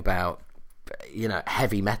talking about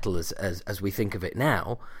heavy metal as we think of it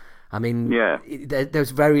now. I mean,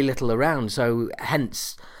 there's very little around, so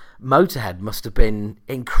hence Motorhead must have been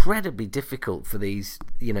incredibly difficult for these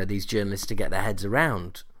journalists to get their heads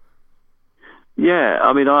around. Yeah,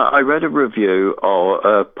 I mean, I read a review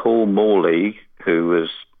of Paul Morley, who was,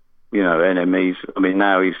 NME's. I mean,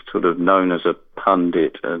 now he's sort of known as a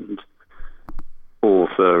pundit and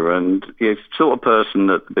author, and he's the sort of person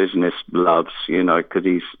that the business loves, because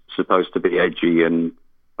he's supposed to be edgy and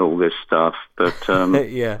all this stuff. But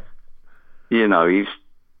he's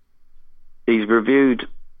reviewed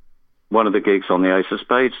one of the gigs on the Ace of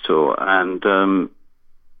Spades tour, and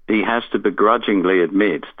he has to begrudgingly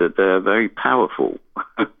admit that they're very powerful.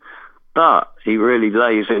 But he really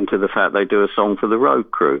lays into the fact they do a song for the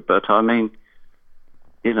road crew. But I mean,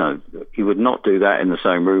 he would not do that in the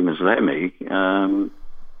same room as Lemmy.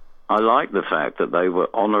 I like the fact that they were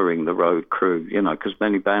honouring the road crew, because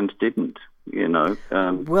many bands didn't.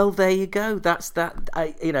 Well, there you go. That's that.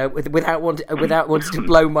 Without wanting to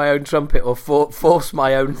blow my own trumpet or force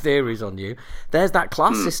my own theories on you, there's that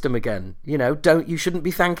class system again. You shouldn't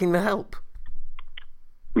be thanking the help.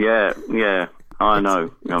 Yeah, I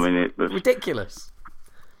know. I mean, it was ridiculous.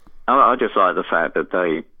 I just like the fact that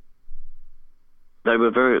they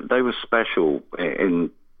were special in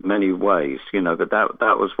many ways, but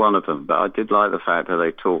that was one of them. But I did like the fact that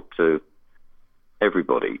they talked to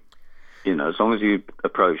everybody, as long as you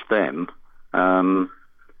approach them,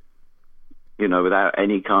 without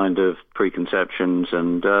any kind of preconceptions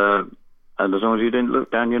and as long as you didn't look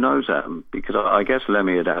down your nose at them, because I guess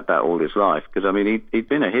Lemmy had had that all his life, because I mean he'd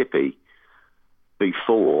been a hippie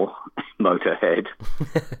before Motorhead,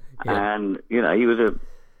 and he was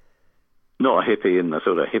not a hippie in the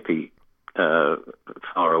sort of hippie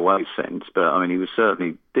far away sense, but I mean he was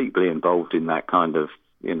certainly deeply involved in that kind of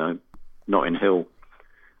Notting Hill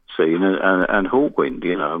scene and Hawkwind.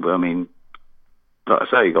 I mean, like I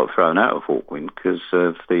say, he got thrown out of Hawkwind because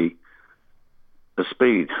of the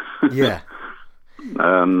speed. Yeah.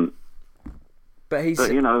 But he's.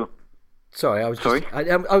 But Sorry, I was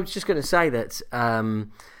just going to say that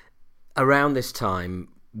around this time,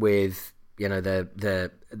 with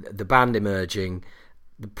the band emerging,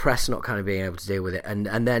 the press not kind of being able to deal with it,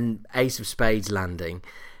 and then Ace of Spades landing,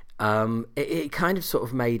 it kind of sort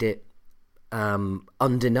of made it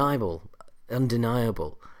undeniable,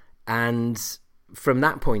 and from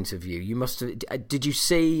that point of view, you must have. Did you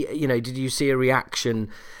see a reaction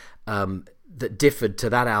that differed to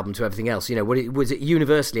that album to everything else? Was it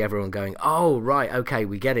universally everyone going, "Oh, right, okay,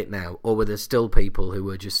 we get it now," or were there still people who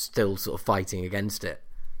were just still sort of fighting against it?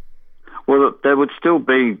 Well, there would still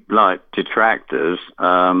be like detractors,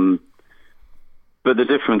 but the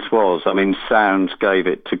difference was, I mean, Sounds gave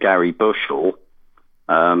it to Gary Bushell,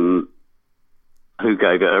 who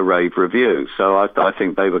gave it a rave review. So I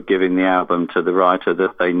think they were giving the album to the writer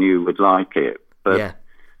that they knew would like it. But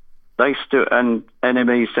they still, and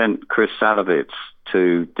NME sent Chris Salovitz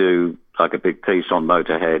to do like a big piece on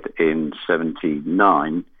Motorhead in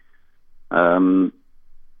 '79, and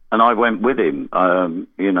I went with him,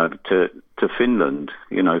 to Finland,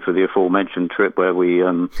 for the aforementioned trip where we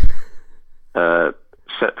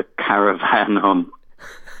set the caravan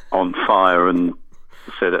on fire and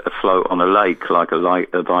set it afloat on a lake like a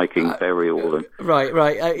Viking burial. And,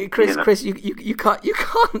 right. Chris, know. Chris, you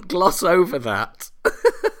can't gloss over that.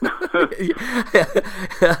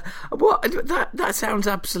 What? That sounds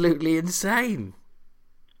absolutely insane.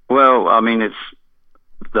 Well, I mean, it's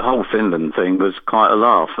the whole Finland thing was quite a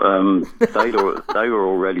laugh. They were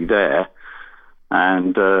already there,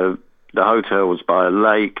 and the hotel was by a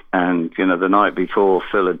lake. And the night before,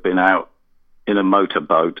 Phil had been out in a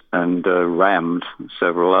motorboat and rammed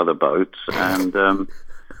several other boats. And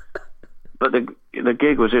but the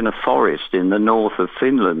gig was in a forest in the north of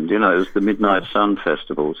Finland. It was the Midnight Sun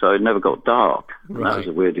Festival, so it never got dark. Right. That was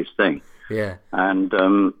the weirdest thing. Yeah. And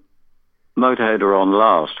Motorhead are on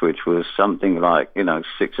last, which was something like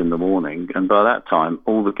 6 a.m, and by that time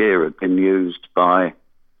all the gear had been used by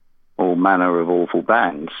all manner of awful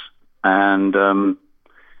bands, and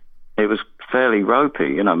it was fairly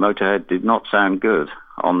ropey. Motorhead did not sound good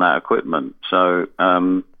on that equipment, so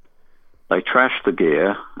they trashed the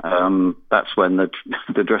gear. That's when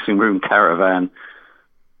the dressing room caravan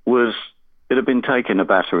it had been taking a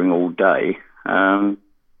battering all day,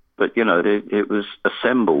 but it was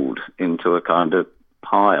assembled into a kind of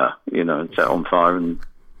pyre, and set on fire and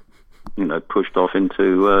pushed off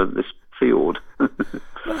into this field.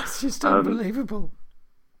 That's just unbelievable.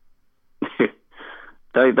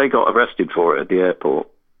 They got arrested for it at the airport,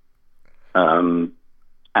 the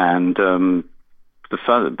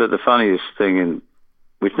funniest thing,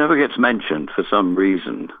 which never gets mentioned for some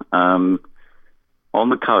reason, on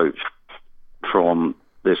the coach from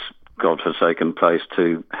this godforsaken place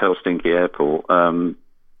to Helsinki Airport,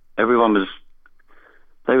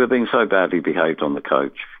 they were being so badly behaved on the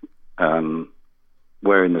coach,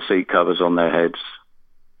 wearing the seat covers on their heads,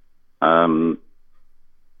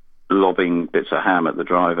 lobbing bits of ham at the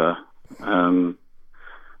driver,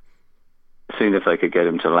 seeing if they could get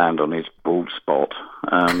him to land on his bald spot.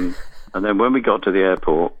 And then when we got to the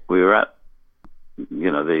airport, we were at,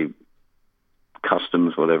 the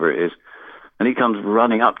customs, whatever it is, and he comes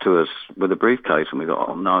running up to us with a briefcase, and we thought,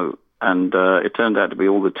 oh no. And it turned out to be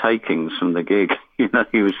all the takings from the gig.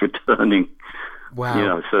 He was returning,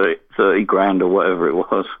 wow, 30 grand or whatever it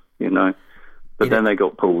was, But then they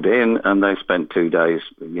got pulled in, and they spent 2 days,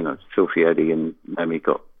 Filthy Eddie and Lemmy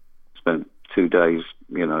spent 2 days,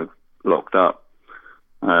 locked up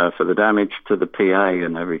for the damage to the PA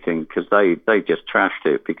and everything, because they just trashed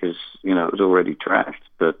it because, it was already trashed.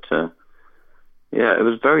 But, it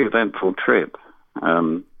was a very eventful trip,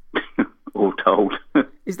 all told.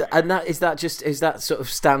 Is that sort of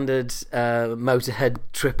standard Motorhead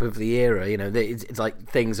trip of the era? It's like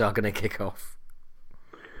things are going to kick off.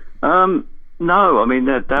 No, I mean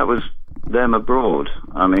that was them abroad.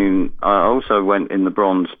 I mean, I also went in the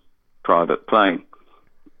Bronze private plane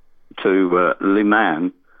to Le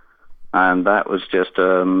Mans, and that was just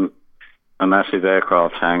a massive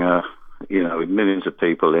aircraft hangar, with millions of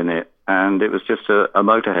people in it, and it was just a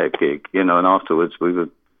Motorhead gig, and afterwards we were,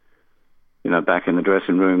 back in the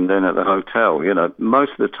dressing room, then at the hotel.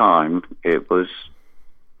 Most of the time it was,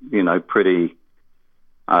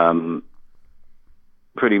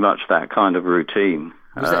 pretty much that kind of routine.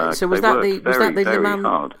 Was that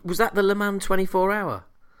the Le Mans 24-hour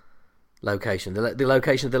location? The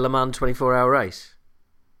location of the Le Mans 24-hour race?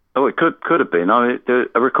 Oh, it could have been. I mean,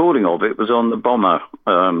 a recording of it was on the Bomber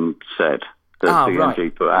set that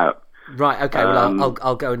BMG put out. Right. Okay. Well,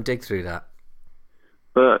 I'll go and dig through that.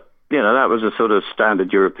 But that was a sort of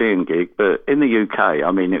standard European gig. But in the UK,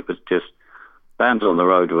 I mean, it was just bands on the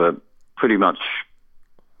road were pretty much,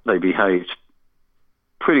 they behaved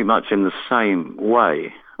pretty much in the same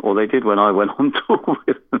way, or they did when I went on tour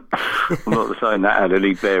with them. I'm not saying that had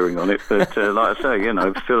any bearing on it, but like I say,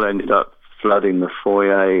 Phil ended up flooding the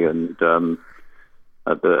foyer and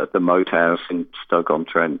at the Moat House in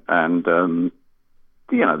Stoke-on-Trent, and there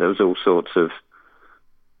was all sorts of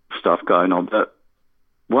stuff going on. But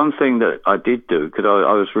one thing that I did do, because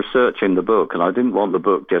I was researching the book, and I didn't want the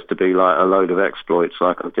book just to be like a load of exploits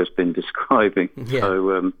like I've just been describing. Yeah.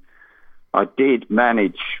 So I did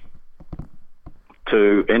manage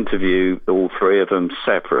to interview all three of them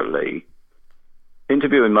separately.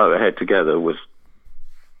 Interviewing Motorhead together was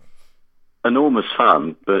enormous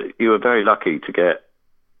fun, but you were very lucky to get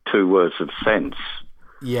 2 words of sense.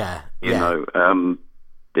 Yeah.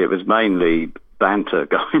 It was mainly banter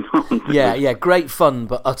going on. Yeah, great fun,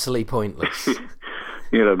 but utterly pointless.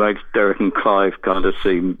 Makes Derek and Clive kind of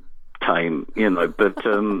seem tame, but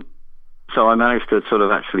so I managed to sort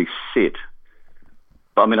of actually sit.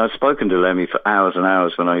 I mean, I'd spoken to Lemmy for hours and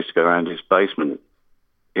hours when I used to go around his basement,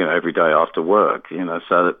 every day after work,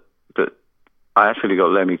 so that I actually got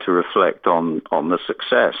Lemmy to reflect on the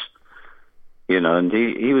success, and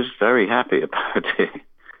he was very happy about it.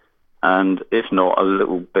 And if not, a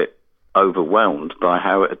little bit overwhelmed by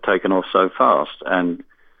how it had taken off so fast. And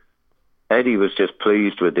Eddie was just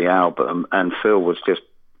pleased with the album, and Phil was just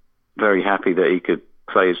very happy that he could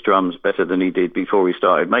play his drums better than he did before he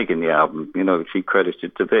started making the album, which he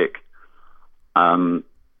credited to Vic. So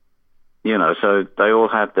they all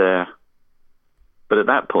had their... But at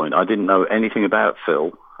that point, I didn't know anything about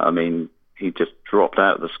Phil. I mean, he just dropped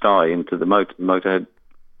out of the sky into the Motorhead,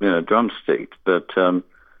 drumstick. But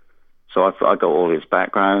so I got all his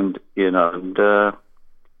background, and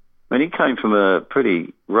he came from a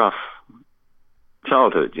pretty rough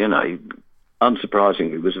childhood. He,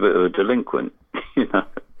 unsurprisingly, was a bit of a delinquent,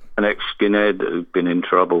 an ex-skinhead who'd been in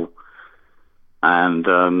trouble. And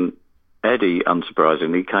Eddie,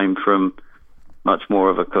 unsurprisingly, came from much more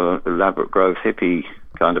of a elaborate growth hippie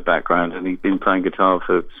kind of background, and he'd been playing guitar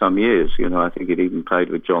for some years. I think he'd even played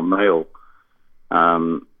with John Mayall.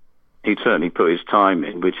 He'd certainly put his time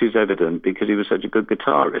in, which is evident because he was such a good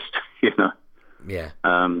guitarist, Yeah.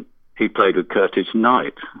 He played with Curtis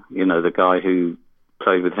Knight, the guy who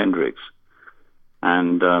played with Hendrix.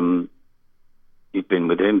 And he'd been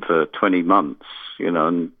with him for 20 months,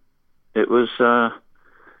 and it was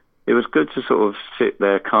good to sort of sit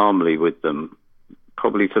there calmly with them,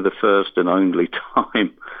 probably for the first and only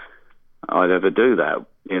time I'd ever do that.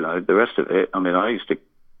 The rest of it, I mean, I used to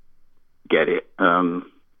get it.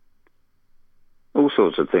 All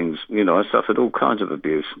sorts of things. I suffered all kinds of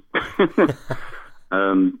abuse.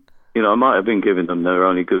 I might have been giving them their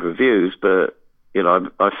only good reviews, but,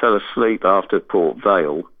 I fell asleep after Port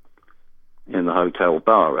Vale in the hotel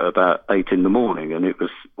bar at about 8 in the morning, and it was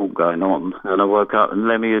all going on. And I woke up, and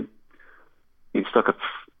Lemmy he'd stuck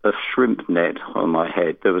a shrimp net on my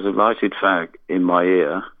head. There was a lighted fag in my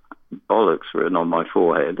ear, bollocks written on my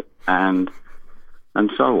forehead, and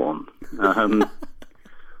so on.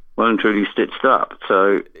 Well and truly stitched up.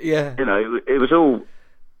 So, yeah, it was all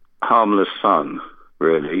harmless fun,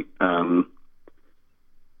 really.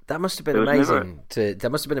 That must have been amazing to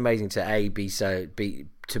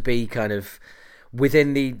be kind of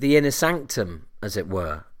within the inner sanctum, as it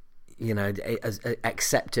were.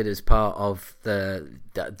 Accepted as part of the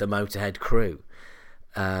Motorhead crew.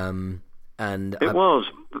 And it was.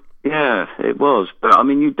 But I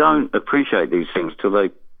mean, you don't appreciate these things till they're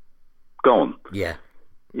gone. Yeah.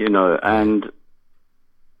 And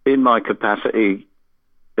in my capacity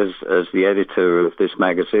as the editor of this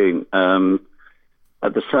magazine,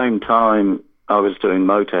 at the same time I was doing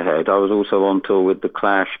Motorhead, I was also on tour with The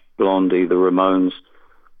Clash, Blondie, The Ramones,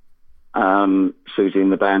 Susie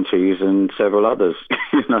and the Banshees, and several others.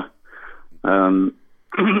 I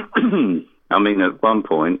mean, at one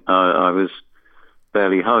point I was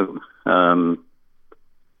barely home. I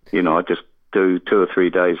just do 2 or 3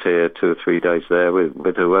 days here, 2 or 3 days there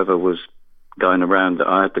with whoever was going around that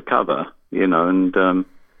I had to cover, and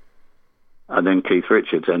then Keith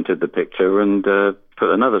Richards entered the picture and put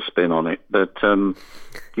another spin on it. But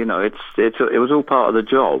it was all part of the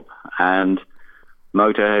job, and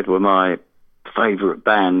Motorhead were my favourite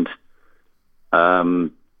band.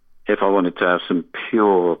 If I wanted to have some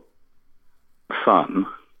pure fun,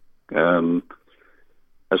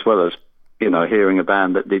 as well as hearing a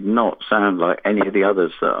band that did not sound like any of the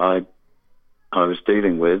others that I was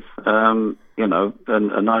dealing with, and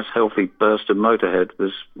a nice healthy burst of Motorhead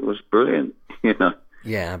was brilliant.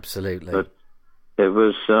 Yeah, absolutely. But it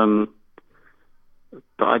was,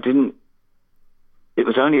 but I didn't. It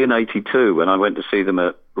was only in '82 when I went to see them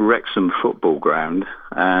at Wrexham Football Ground,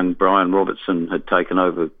 and Brian Robertson had taken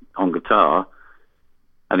over on guitar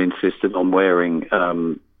and insisted on wearing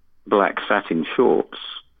black satin shorts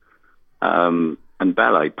and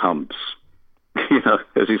ballet pumps,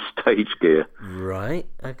 as his stage gear. Right,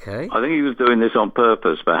 okay. I think he was doing this on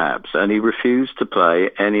purpose, perhaps, and he refused to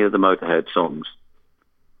play any of the Motorhead songs.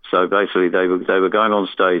 So basically they were going on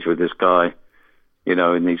stage with this guy,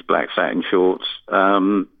 in these black satin shorts,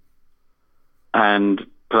 and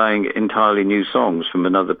playing entirely new songs from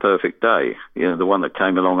Another Perfect Day, the one that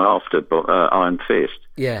came along after Iron Fist.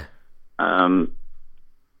 Yeah.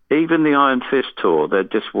 Even the Iron Fist tour, there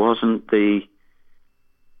just wasn't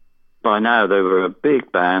by now they were a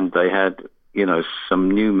big band. They had,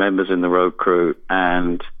 some new members in the road crew,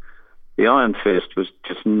 and the Iron Fist was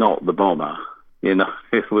just not the Bomber. You know,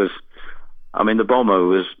 it was. I mean, the Bomber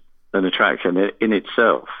was an attraction in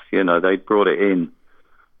itself. You know, they brought it in,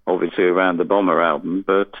 obviously, around the Bomber album,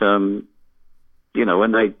 but you know,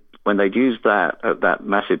 when they'd used that at that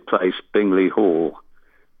massive place, Bingley Hall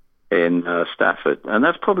in Stafford, and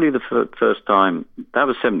that's probably the first time. That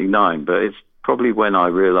was '79, but it's probably when I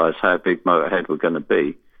realised how big Motorhead were going to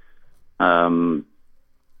be.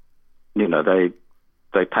 You know,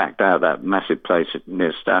 they packed out that massive place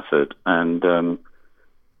near Stafford, and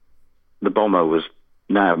the Bomber was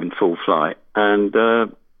now in full flight, and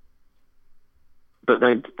but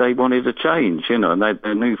they wanted a change, you know, and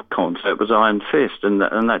their new concept was Iron Fist, and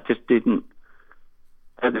that just didn't.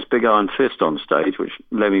 They had this big Iron Fist on stage, which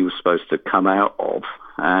Lemmy was supposed to come out of,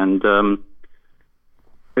 and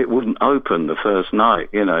it wouldn't open the first night.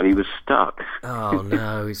 You know, he was stuck. Oh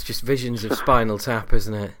no, it's just visions of Spinal Tap,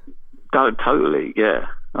 isn't it? Totally, yeah.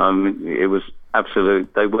 It was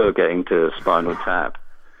absolute. They were getting to Spinal Tap,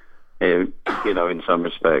 you know, in some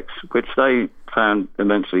respects, which they found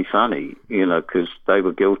immensely funny, you know, because they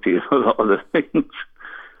were guilty of a lot of the things,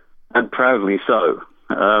 and proudly so.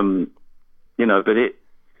 You know, but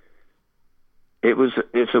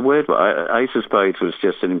it's a weird one. Ace of Spades was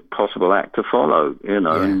just an impossible act to follow, you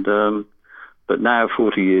know, Yeah. and but now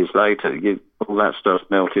 40 years later, all that stuff's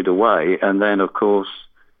melted away, and then of course.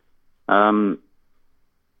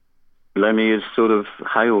 Lemmy is sort of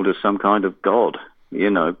hailed as some kind of god, you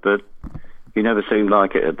know, but he never seemed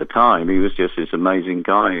like it at the time. He was just this amazing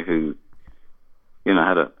guy who, you know,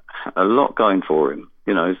 had a lot going for him.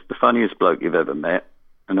 You know, he's the funniest bloke you've ever met,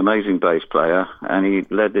 an amazing bass player, and he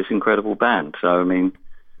led this incredible band. So, I mean,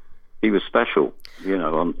 he was special, you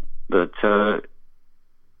know, but all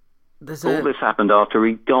this happened after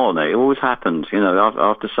he'd gone. It always happens, you know,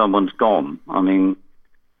 after someone's gone. I mean,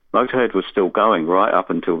 Motorhead was still going right up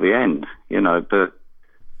until the end, you know, but,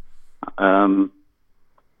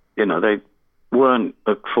 you know, they weren't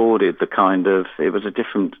afforded the kind of, it was a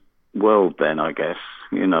different world then, I guess,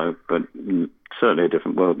 you know, but certainly a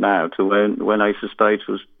different world now to when Ace of Spades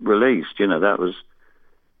was released, you know, that was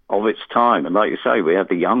of its time. And like you say, we had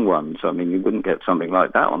the Young Ones. I mean, you wouldn't get something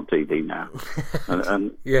like that on TV now.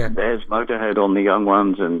 and Yeah. There's Motorhead on the Young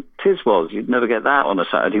Ones, and Tiswas. You'd never get that on a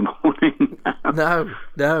Saturday morning.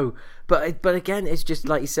 No. But again, it's just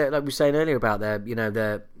like you said, like we were saying earlier about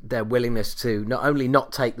their willingness to not only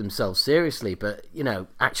not take themselves seriously, but, you know,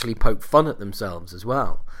 actually poke fun at themselves as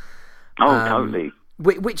well. Oh, totally.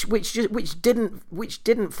 Which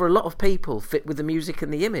didn't for a lot of people fit with the music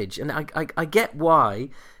and the image, and I get why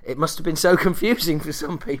it must have been so confusing for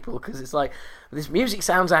some people, because it's like, this music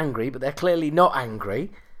sounds angry, but they're clearly not angry,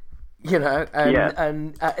 you know,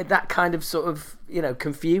 and that kind of sort of, you know,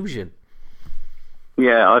 confusion.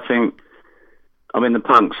 Yeah, I mean, the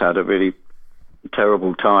punks had a really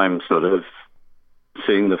terrible time sort of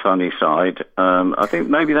seeing the funny side. I think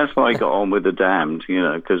maybe that's why he got on with the Damned, you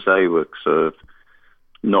know, because they were sort of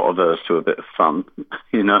not averse to a bit of fun,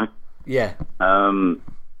 you know. Yeah.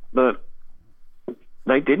 But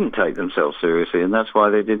they didn't take themselves seriously, and that's why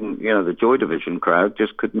they didn't, you know, the Joy Division crowd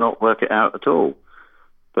just could not work it out at all.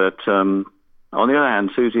 But on the other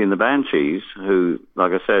hand, Susie and the Banshees, who,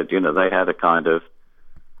 like I said, you know, they had a kind of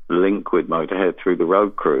link with Motorhead through the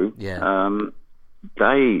Road Crew. Yeah.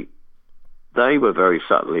 They were very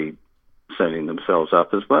subtly setting themselves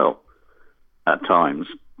up as well at times.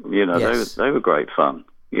 You know, Yes. they were great fun.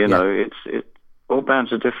 You know, it's all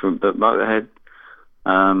bands are different, but Motorhead,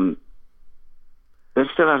 there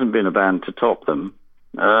still hasn't been a band to top them.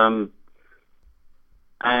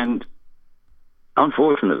 And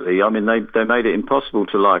unfortunately, I mean, they made it impossible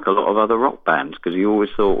to like a lot of other rock bands, because you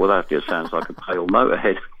always thought, well, that just sounds like a pale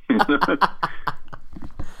Motorhead. You know?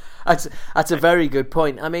 That's a very good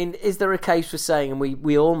point. I mean, is there a case for saying, and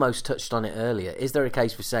we almost touched on it earlier, is there a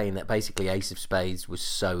case for saying that basically Ace of Spades was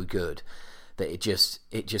so good that it just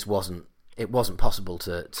wasn't possible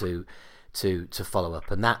to follow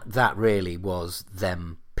up, and that really was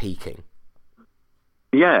them peaking?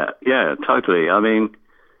 Yeah, totally. I mean,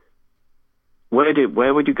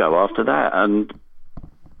 where would you go after that? And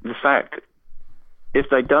the fact, if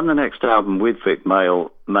they'd done the next album with Vic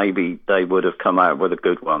Mail, maybe they would have come out with a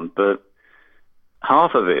good one. But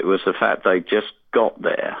half of it was the fact they just got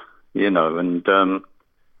there, you know. And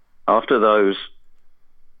after those,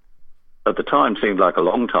 at the time, seemed like a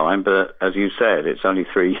long time, but as you said, it's only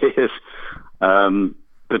 3 years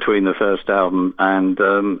between the first album and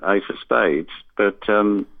Ace of Spades. But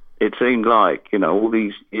it seemed like, you know, all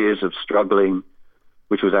these years of struggling,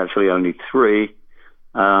 which was actually only 3,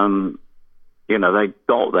 you know, they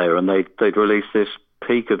got there, and they'd released this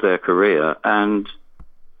peak of their career, and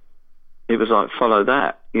it was like, follow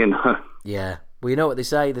that, you know. Yeah. Well, you know what they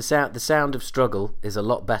say: the sound of struggle is a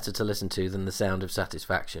lot better to listen to than the sound of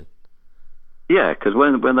satisfaction. Yeah, because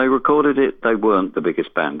when they recorded it, they weren't the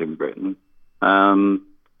biggest band in Britain.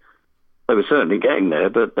 They were certainly getting there,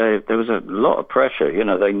 but there was a lot of pressure. You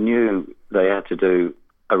know, they knew they had to do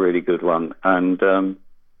a really good one, and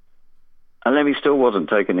Lemmy still wasn't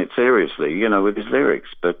taking it seriously, you know, with his lyrics.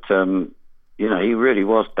 But you know, he really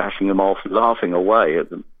was dashing them off, laughing away at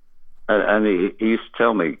them. And he used to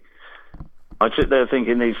tell me, I'd sit there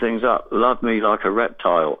thinking these things up, love me like a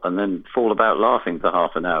reptile, and then fall about laughing for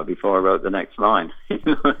half an hour before I wrote the next line. It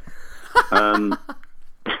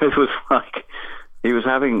was like he was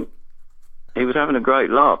having a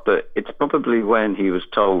great laugh, but it's probably when he was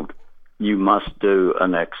told, you must do a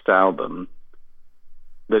next album,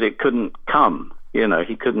 that it couldn't come. You know,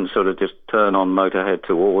 he couldn't sort of just turn on Motorhead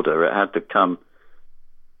to order. It had to come.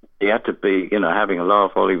 He had to be, you know, having a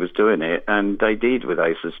laugh while he was doing it, and they did with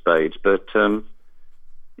Ace of Spades. But, you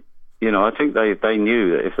know, I think they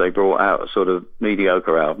knew that if they brought out a sort of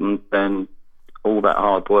mediocre album, then all that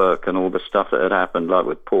hard work and all the stuff that had happened, like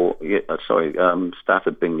with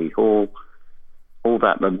Stafford Bingley Hall, all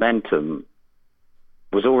that momentum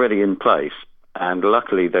was already in place. And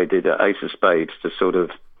luckily they did Ace of Spades to sort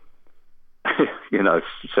of, you know,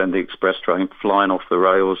 send the express train flying off the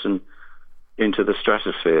rails and into the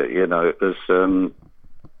stratosphere. You know, it was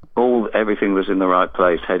everything was in the right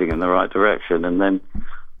place, heading in the right direction. And then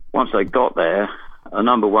once they got there, a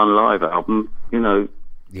number one live album, you know,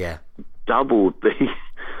 doubled the,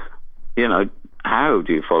 you know, how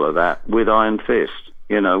do you follow that with Iron Fist,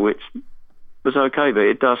 you know, which was okay, but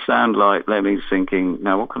it does sound like Lemmy's thinking,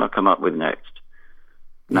 now what can I come up with next?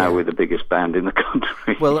 Now we're the biggest band in the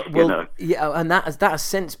country. Well, you know? Yeah, and that has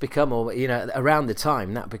since become, or you know, around the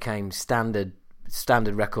time that became standard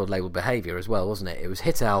record label behaviour as well, wasn't it? It was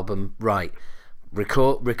hit album, right?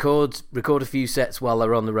 Record a few sets while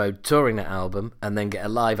they're on the road touring that album, and then get a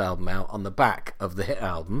live album out on the back of the hit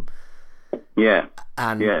album. Yeah,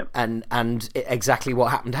 and exactly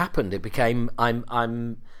what happened. It became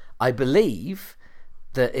I believe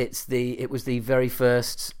that it was the very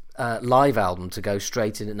first live album to go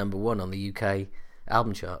straight in at number one on the UK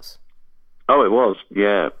album charts. Oh, it was,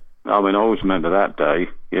 yeah. I mean, I always remember that day,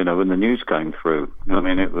 you know, when the news came through. I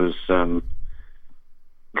mean, it was,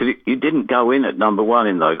 because you didn't go in at number one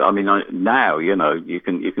in those. I mean, now, you know, you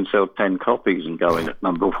can sell 10 copies and go in at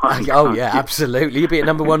number one. Oh, yeah, absolutely. You'd be at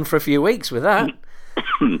number one for a few weeks with that.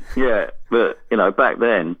 Yeah, but, you know, back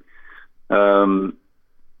then,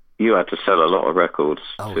 you had to sell a lot of records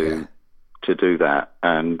to do that,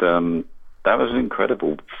 and that was an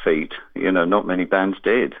incredible feat. You know, not many bands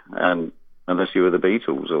did, and unless you were the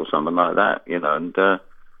Beatles or something like that, you know, and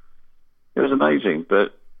it was amazing,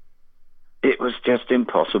 but it was just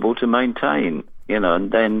impossible to maintain, you know.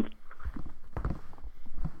 And then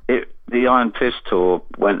the Iron Fist tour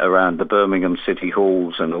went around the Birmingham City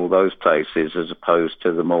Halls and all those places, as opposed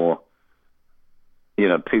to the more, you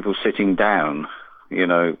know, people sitting down, you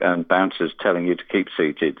know, and bouncers telling you to keep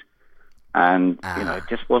seated. And, you know, it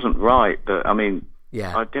just wasn't right. But, I mean,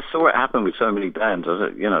 I just saw it happen with so many bands.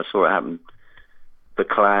 I saw it happen, The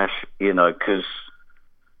Clash, you know, because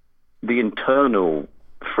the internal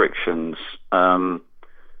frictions, I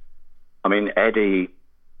mean, Eddie,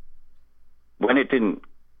 when it didn't,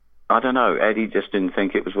 I don't know, Eddie just didn't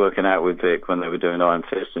think it was working out with Vic when they were doing Iron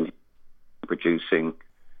Fist and producing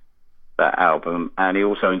that album. And he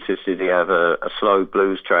also insisted he have a slow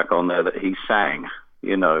blues track on there that he sang,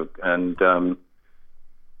 you know, and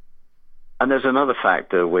there's another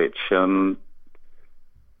factor which I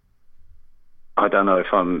don't know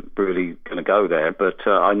if I'm really going to go there, but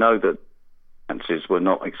I know that dances were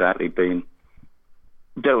not exactly being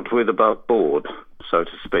dealt with above board, so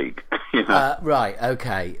to speak. You know? Right,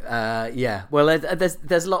 okay, yeah. Well,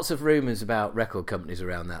 there's lots of rumours about record companies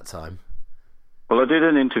around that time. Well, I did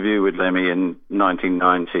an interview with Lemmy in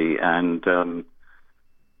 1990, and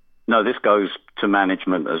no, this goes to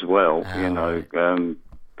management as well. You know, right.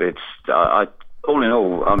 It's all in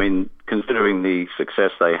all, I mean, considering the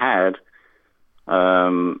success they had,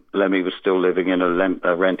 Lemmy was still living in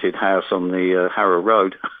a rented house on the Harrow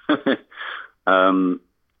Road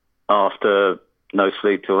after No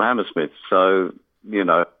Sleep Till Hammersmith. So, you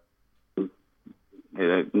know,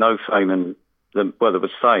 no fame, and well, there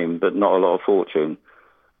was fame, but not a lot of fortune,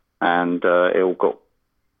 and it all got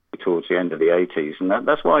towards the end of the 80s, and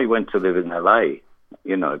that's why he went to live in LA,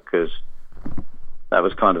 you know, because that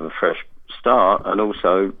was kind of a fresh start, and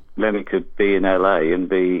also Lemmy could be in LA and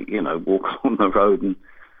be, you know, walk on the road and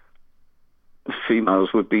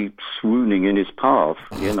females would be swooning in his path,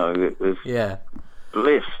 you know. It was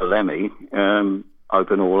bliss for Lemmy,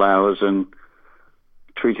 open all hours, and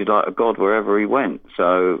treated like a god wherever he went.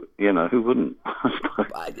 So, who wouldn't?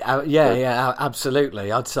 Yeah,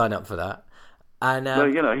 absolutely. I'd sign up for that. And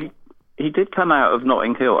well, he did come out of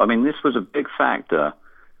Notting Hill. I mean, this was a big factor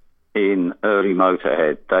in early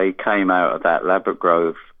Motorhead. They came out of that Ladbroke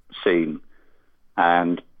Grove scene,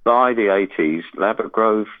 and by the 80s, Ladbroke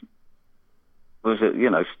Grove was,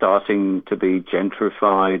 starting to be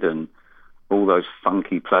gentrified, and all those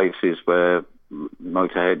funky places where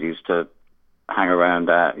Motorhead used to hang around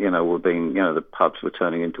at, were being, the pubs were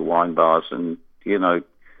turning into wine bars, and,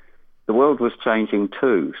 the world was changing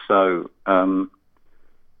too. So,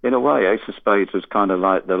 in a way, Ace of Spades was kind of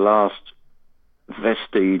like the last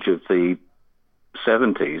vestige of the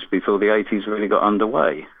 70s before the 80s really got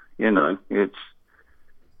underway.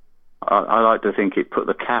 I like to think it put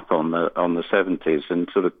the cap on the 70s and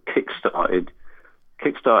sort of kickstarted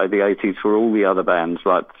the 80s for all the other bands,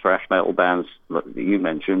 like the thrash metal bands that you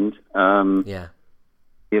mentioned.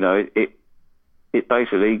 It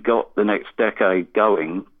basically got the next decade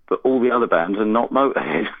going, but all the other bands are not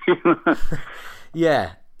Motorhead.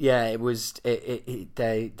 Yeah, it was.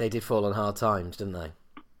 They did fall on hard times, didn't they?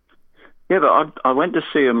 Yeah, but I went to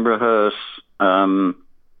see them rehearse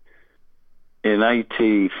in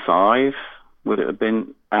 85, would it have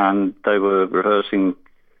been? And they were rehearsing.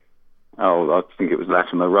 I think it was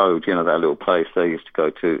Latimer Road, that little place they used to go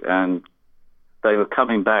to, and they were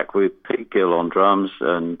coming back with Pete Gill on drums,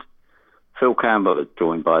 and Phil Campbell had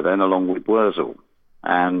joined by then, along with Wurzel,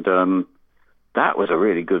 and that was a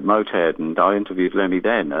really good Motorhead, and I interviewed Lemmy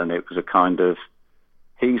then, and it was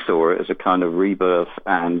he saw it as a kind of rebirth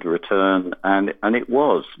and return, and it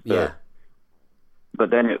was. But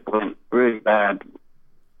then it went really bad,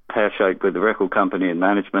 pear-shaped with the record company and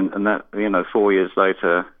management, and that, 4 years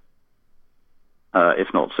later,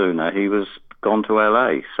 if not sooner, he was gone to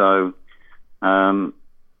LA. So there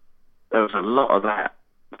was a lot of that,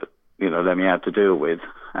 Lemmy had to deal with,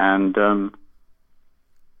 and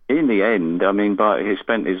in the end, I mean, he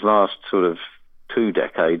spent his last sort of 2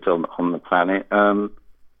 decades on the planet,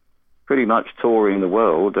 pretty much touring the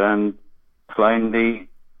world and playing the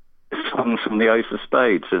songs from the Ace of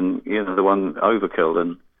Spades, and the one Overkill,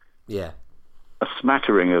 and a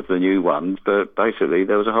smattering of the new ones. But basically,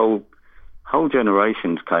 there was a whole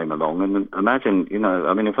generations came along, and imagine,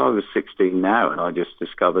 if I was 16 now and I just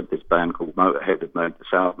discovered this band called Motorhead had made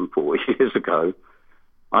this album 4 years ago,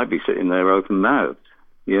 I'd be sitting there open mouthed.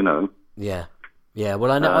 Yeah.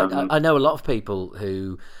 Well, I know a lot of people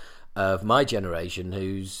who of my generation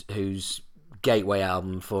whose gateway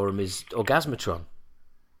album for them is Orgasmatron.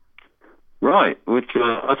 Right, which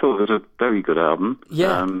I thought was a very good album.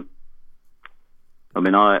 Yeah.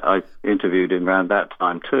 I interviewed him around that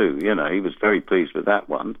time too. He was very pleased with that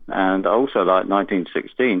one, and I also like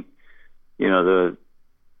 1916. The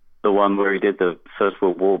one where he did the First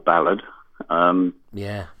World War ballad.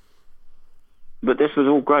 But this was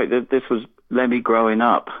all great. This was Lemmy growing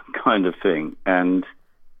up kind of thing. And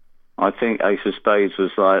I think Ace of Spades was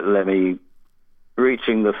like Lemmy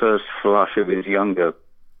reaching the first flush of his younger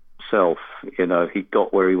self. He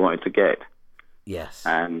got where he wanted to get. Yes.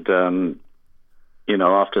 And,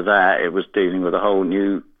 after that, it was dealing with a whole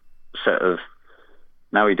new set of...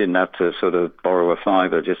 Now he didn't have to sort of borrow a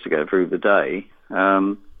fiver just to get through the day.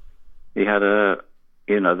 He had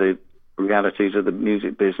the realities of the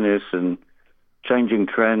music business and changing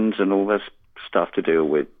trends and all this stuff to deal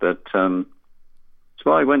with. But that's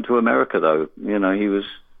why he went to America, though. He was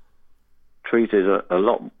treated a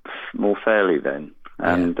lot more fairly then.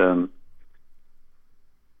 And,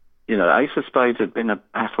 Ace of Spades had been a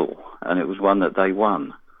battle, and it was one that they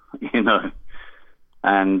won,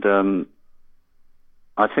 And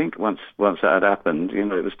I think once that had happened,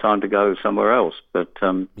 it was time to go somewhere else. But,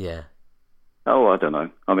 I don't know.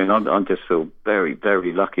 I mean, I just feel very,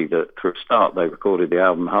 very lucky that for a start they recorded the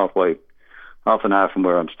album half an hour from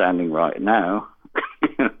where I'm standing right now,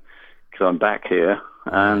 because I'm back here.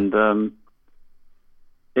 And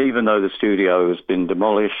even though the studio has been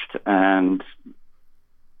demolished and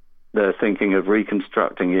they're thinking of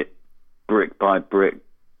reconstructing it brick by brick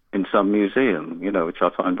in some museum, which I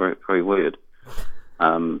find very, very weird.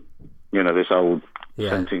 This old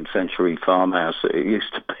 17th century farmhouse that it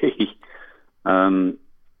used to be.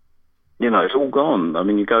 It's all gone. I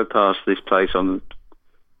mean, you go past this place on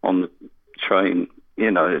the train,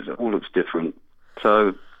 it all looks different.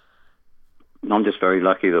 So I'm just very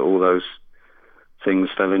lucky that all those things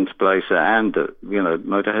fell into place, and that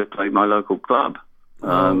Motorhead played my local club.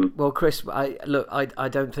 Well, Chris, I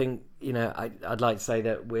don't think I'd like to say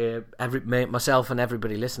that myself and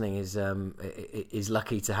everybody listening is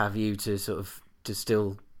lucky to have you to sort of to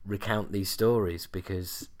still recount these stories,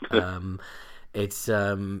 because it's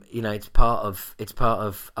it's part of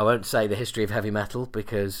I won't say the history of heavy metal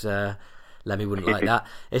because Lemmy wouldn't like that.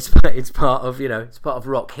 It's part of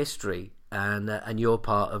rock history, and you're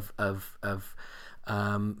part of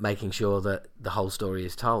making sure that the whole story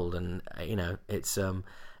is told, and it's awesome.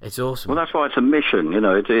 Well, that's why it's a mission.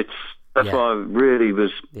 That's why I really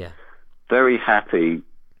was very happy.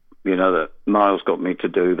 That Miles got me to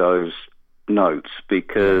do those notes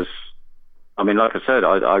because, I mean, like I said,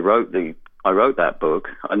 I wrote that book.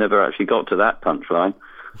 I never actually got to that punchline.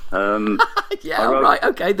 Right.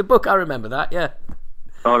 Okay, the book, I remember that. Yeah,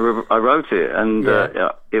 I wrote it, and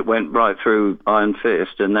it went right through Iron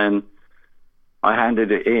Fist, and then I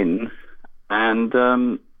handed it in,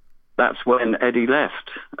 and that's when Eddie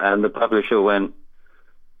left, and the publisher went,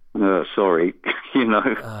 "Sorry,"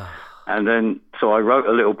 And then, so I wrote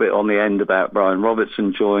a little bit on the end about Brian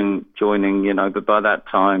Robertson joining, but by that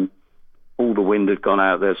time, all the wind had gone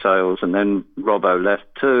out of their sails, and then Robbo left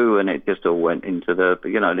too, and it just all went into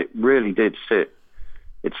and it really did sit.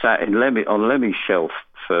 It sat on Lemmy's shelf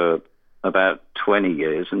for about 20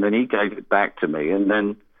 years, and then he gave it back to me, and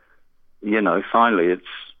then, finally, it's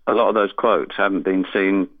a lot of those quotes haven't been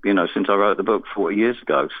seen, since I wrote the book 40 years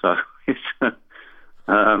ago. So it's.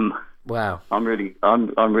 Wow. I'm really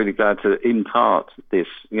glad to impart this.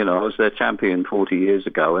 I was their champion 40 years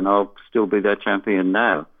ago, and I'll still be their champion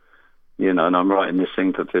now. And I'm writing this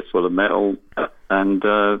thing for Fistful of Metal, and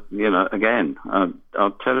again,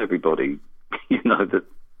 I'll tell everybody, that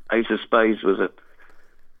Ace of Spades was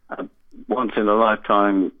a once in a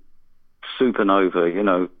lifetime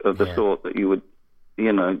supernova, of the sort that you would,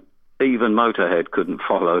 even Motorhead couldn't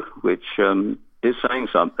follow, which is saying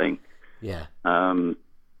something. Yeah.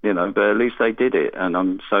 But at least they did it, and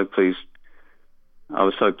I'm so pleased. I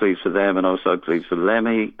was so pleased for them, and I was so pleased for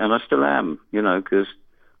Lemmy, and I still am, because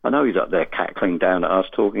I know he's up there cackling down at us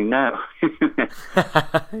talking now.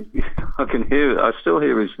 I can hear it. I still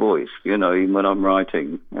hear his voice, even when I'm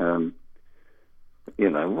writing.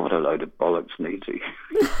 What a load of bollocks, Needy.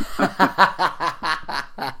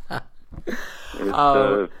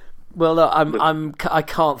 Well, look, I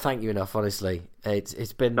can't thank you enough. Honestly,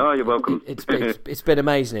 it's been. Oh, you're welcome. It's been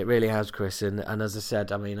amazing. It really has, Chris. And as I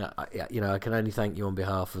said, I mean, I can only thank you on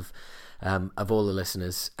behalf of all the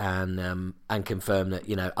listeners, and confirm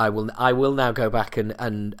that I will now go back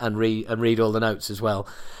and read all the notes as well.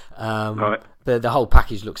 Right. The whole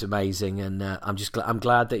package looks amazing, and I'm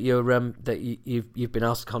glad that you've been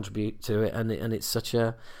asked to contribute to it, and it's such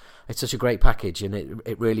a great package, and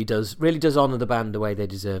it really does honour the band the way they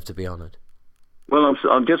deserve to be honoured. Well,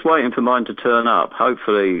 I'm just waiting for mine to turn up,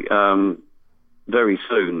 hopefully very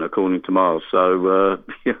soon, according to Miles. So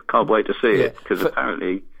can't wait to see it, because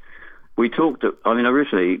apparently we talked.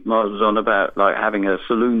 Originally Miles was on about having a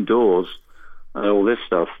saloon doors and all this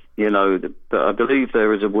stuff, but I believe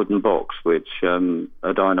there is a wooden box, which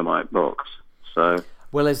a dynamite box. So.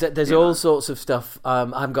 Well, there's all sorts of stuff. I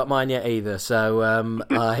haven't got mine yet either, so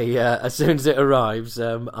as soon as it arrives,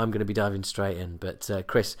 I'm going to be diving straight in. But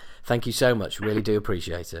Chris, thank you so much. Really do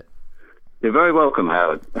appreciate it. You're very welcome,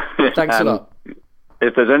 Howard. Thanks a lot.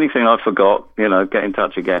 If there's anything I forgot, get in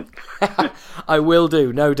touch again. I will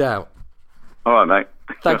do, no doubt. All right, mate.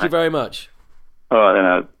 Thank you very much. All right, then,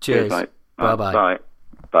 Howard. Cheers, mate. Bye-bye. Bye.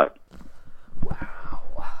 Bye.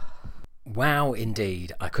 Wow,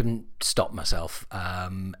 indeed. I couldn't stop myself.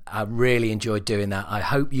 I really enjoyed doing that. I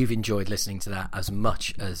hope you've enjoyed listening to that as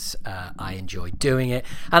much as I enjoyed doing it.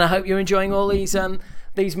 And I hope you're enjoying all these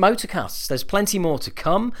motorcasts. There's plenty more to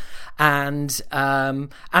come. And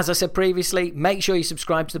as I said previously, make sure you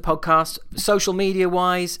subscribe to the podcast. Social media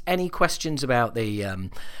wise, any questions about the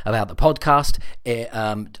podcast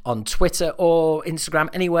on Twitter or Instagram,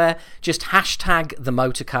 anywhere, just hashtag the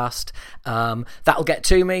Motorcast. That'll get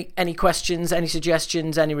to me. Any questions, any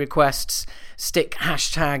suggestions, any requests, stick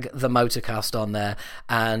hashtag the Motorcast on there,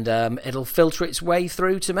 and it'll filter its way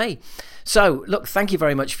through to me. So, look, thank you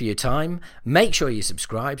very much for your time. Make sure you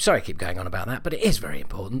subscribe. Sorry I keep going on about that, but it is very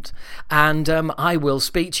important. And I will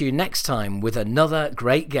speak to you next time with another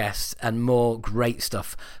great guest and more great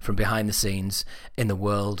stuff from behind the scenes in the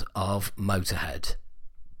world of Motorhead.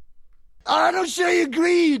 I don't show you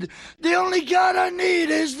greed. The only card I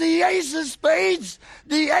need is the Ace of Spades.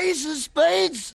 The Ace of Spades.